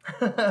money. He's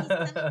coming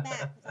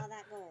back with all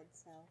that gold,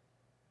 so.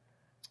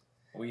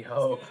 We He's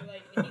hope. gonna,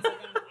 like, he's like on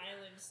an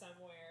island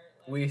somewhere.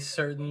 Like, We like,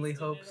 certainly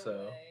wasting hope it so.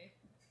 away.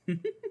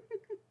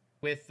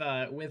 With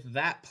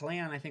that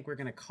plan, I think we're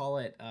gonna call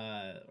it.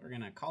 We're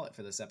gonna call it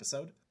for this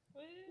episode.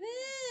 Woo.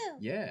 Woo!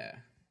 Yeah.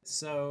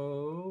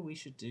 So we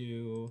should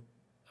do.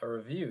 A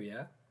review,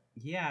 yeah?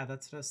 Yeah,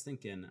 that's what I was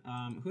thinking.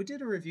 Who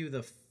did a review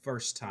the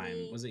first time?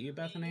 Me. Was it you,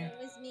 Bethany? It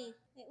was me.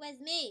 It was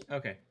me.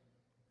 Okay.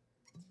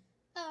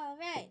 All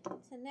right.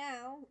 So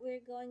now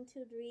we're going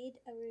to read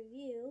a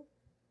review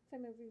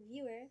from a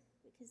reviewer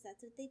because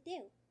that's what they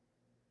do.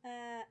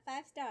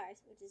 5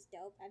 stars, which is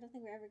dope. I don't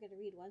think we're ever going to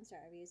read 1-star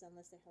reviews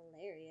unless they're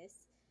hilarious.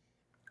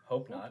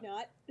 Hope Hope not.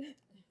 not.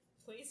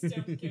 Please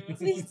don't give us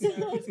Please 1 star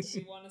don't. because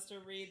you want us to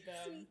read them.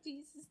 Sweet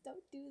Jesus,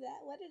 don't do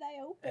that. What did I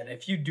open? And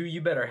if you do,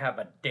 you better have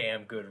a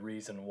damn good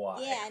reason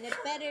why. Yeah, and it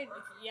better.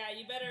 Yeah,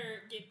 you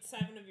better get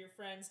 7 of your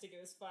friends to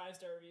give us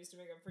 5-star reviews to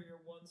make up for your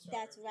 1-star.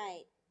 That's review.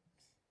 right.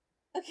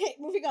 Okay,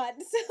 moving on.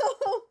 So,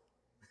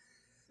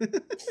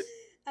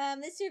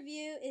 this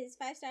review is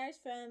 5 stars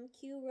from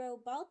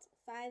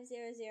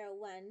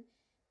QRobalt5001,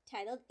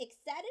 titled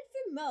 "Excited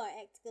for More!"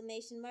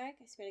 Exclamation mark.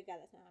 I swear to God,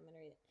 that's not how I'm gonna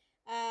read it.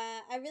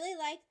 I really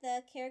like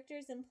the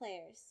characters and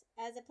players.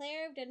 As a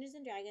player of Dungeons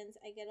and Dragons,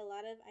 I get a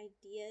lot of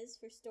ideas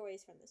for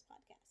stories from this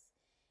podcast.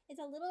 It's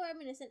a little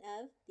reminiscent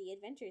of The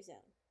Adventure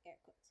Zone, air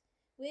quotes,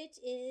 which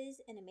is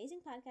an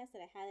amazing podcast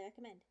that I highly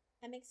recommend.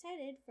 I'm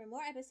excited for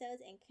more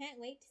episodes and can't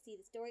wait to see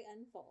the story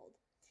unfold.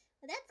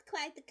 Well, that's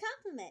quite the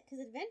compliment,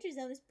 because Adventure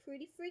Zone is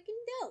pretty freaking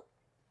dope.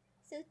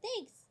 So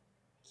thanks,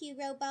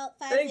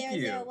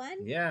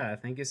 QRobalt5001. Yeah,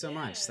 thank you so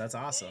much. That's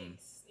awesome.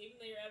 Thanks. Even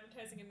though you're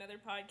advertising another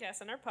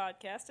podcast on our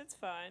podcast, it's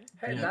fine.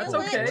 Hey, You that's know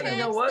what, okay. You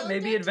know Trax? what? Don't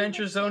Maybe do too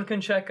Adventure much Zone shit.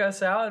 can check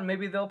us out, and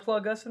maybe they'll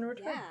plug us in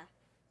return. Yeah.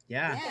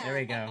 Yeah, Yeah. there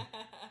we go.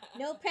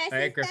 No press. All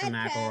right, Griffin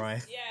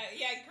McElroy.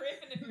 Yeah,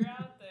 Griffin, if you're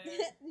out there.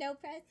 No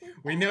press.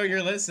 We know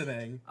you're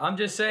listening. I'm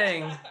just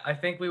saying, I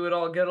think we would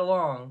all get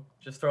along.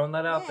 Just throwing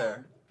that out Yeah.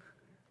 there.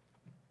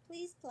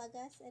 Please plug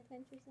us,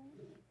 Adventure Zone.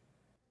 You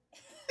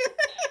can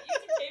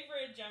pay for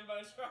a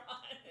jumbotron.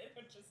 It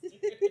would just do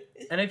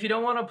it. And if you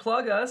don't want to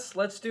plug us,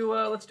 let's do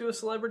a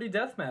celebrity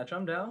death match.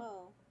 I'm down.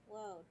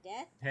 Whoa,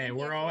 death. Hey, I'm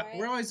we're here all for it.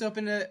 we're always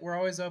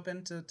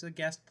open to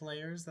guest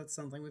players. That's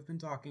something we've been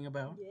talking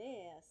about.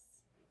 Yes.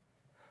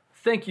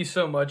 Thank you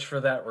so much for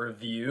that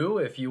review.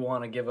 If you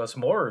want to give us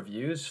more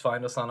reviews,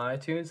 find us on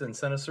iTunes and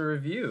send us a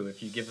review.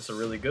 If you give us a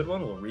really good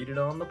one, we'll read it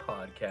on the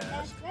podcast.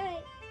 That's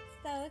right.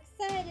 So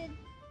excited.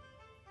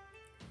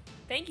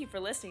 Thank you for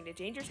listening to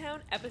Dangertown,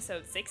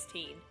 episode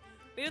 16.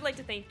 We would like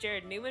to thank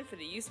Jared Newman for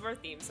the use of our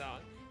theme song.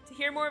 To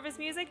hear more of his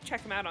music,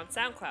 check him out on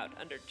SoundCloud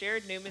under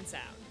Jared Newman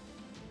Sound.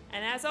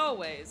 And as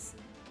always,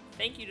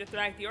 thank you to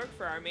Thrag the Orc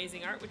for our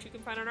amazing art, which you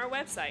can find on our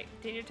website,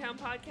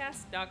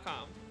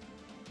 dangertownpodcast.com.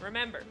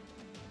 remember,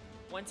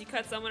 once you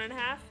cut someone in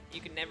half,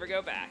 you can never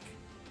go back.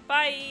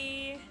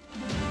 Bye!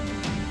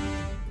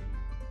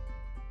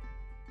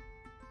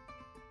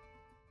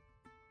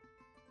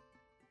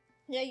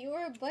 Yeah, you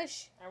were a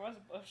bush I was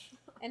a bush.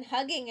 and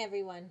hugging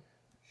everyone.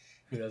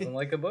 Who doesn't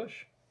like a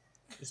bush?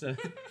 Just a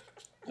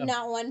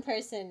Not one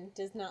person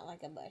does not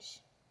like a bush.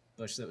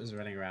 bush that was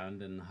running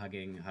around and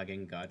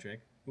hugging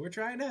Godric. We're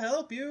trying to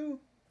help you.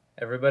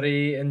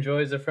 Everybody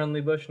enjoys a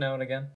friendly bush now and again.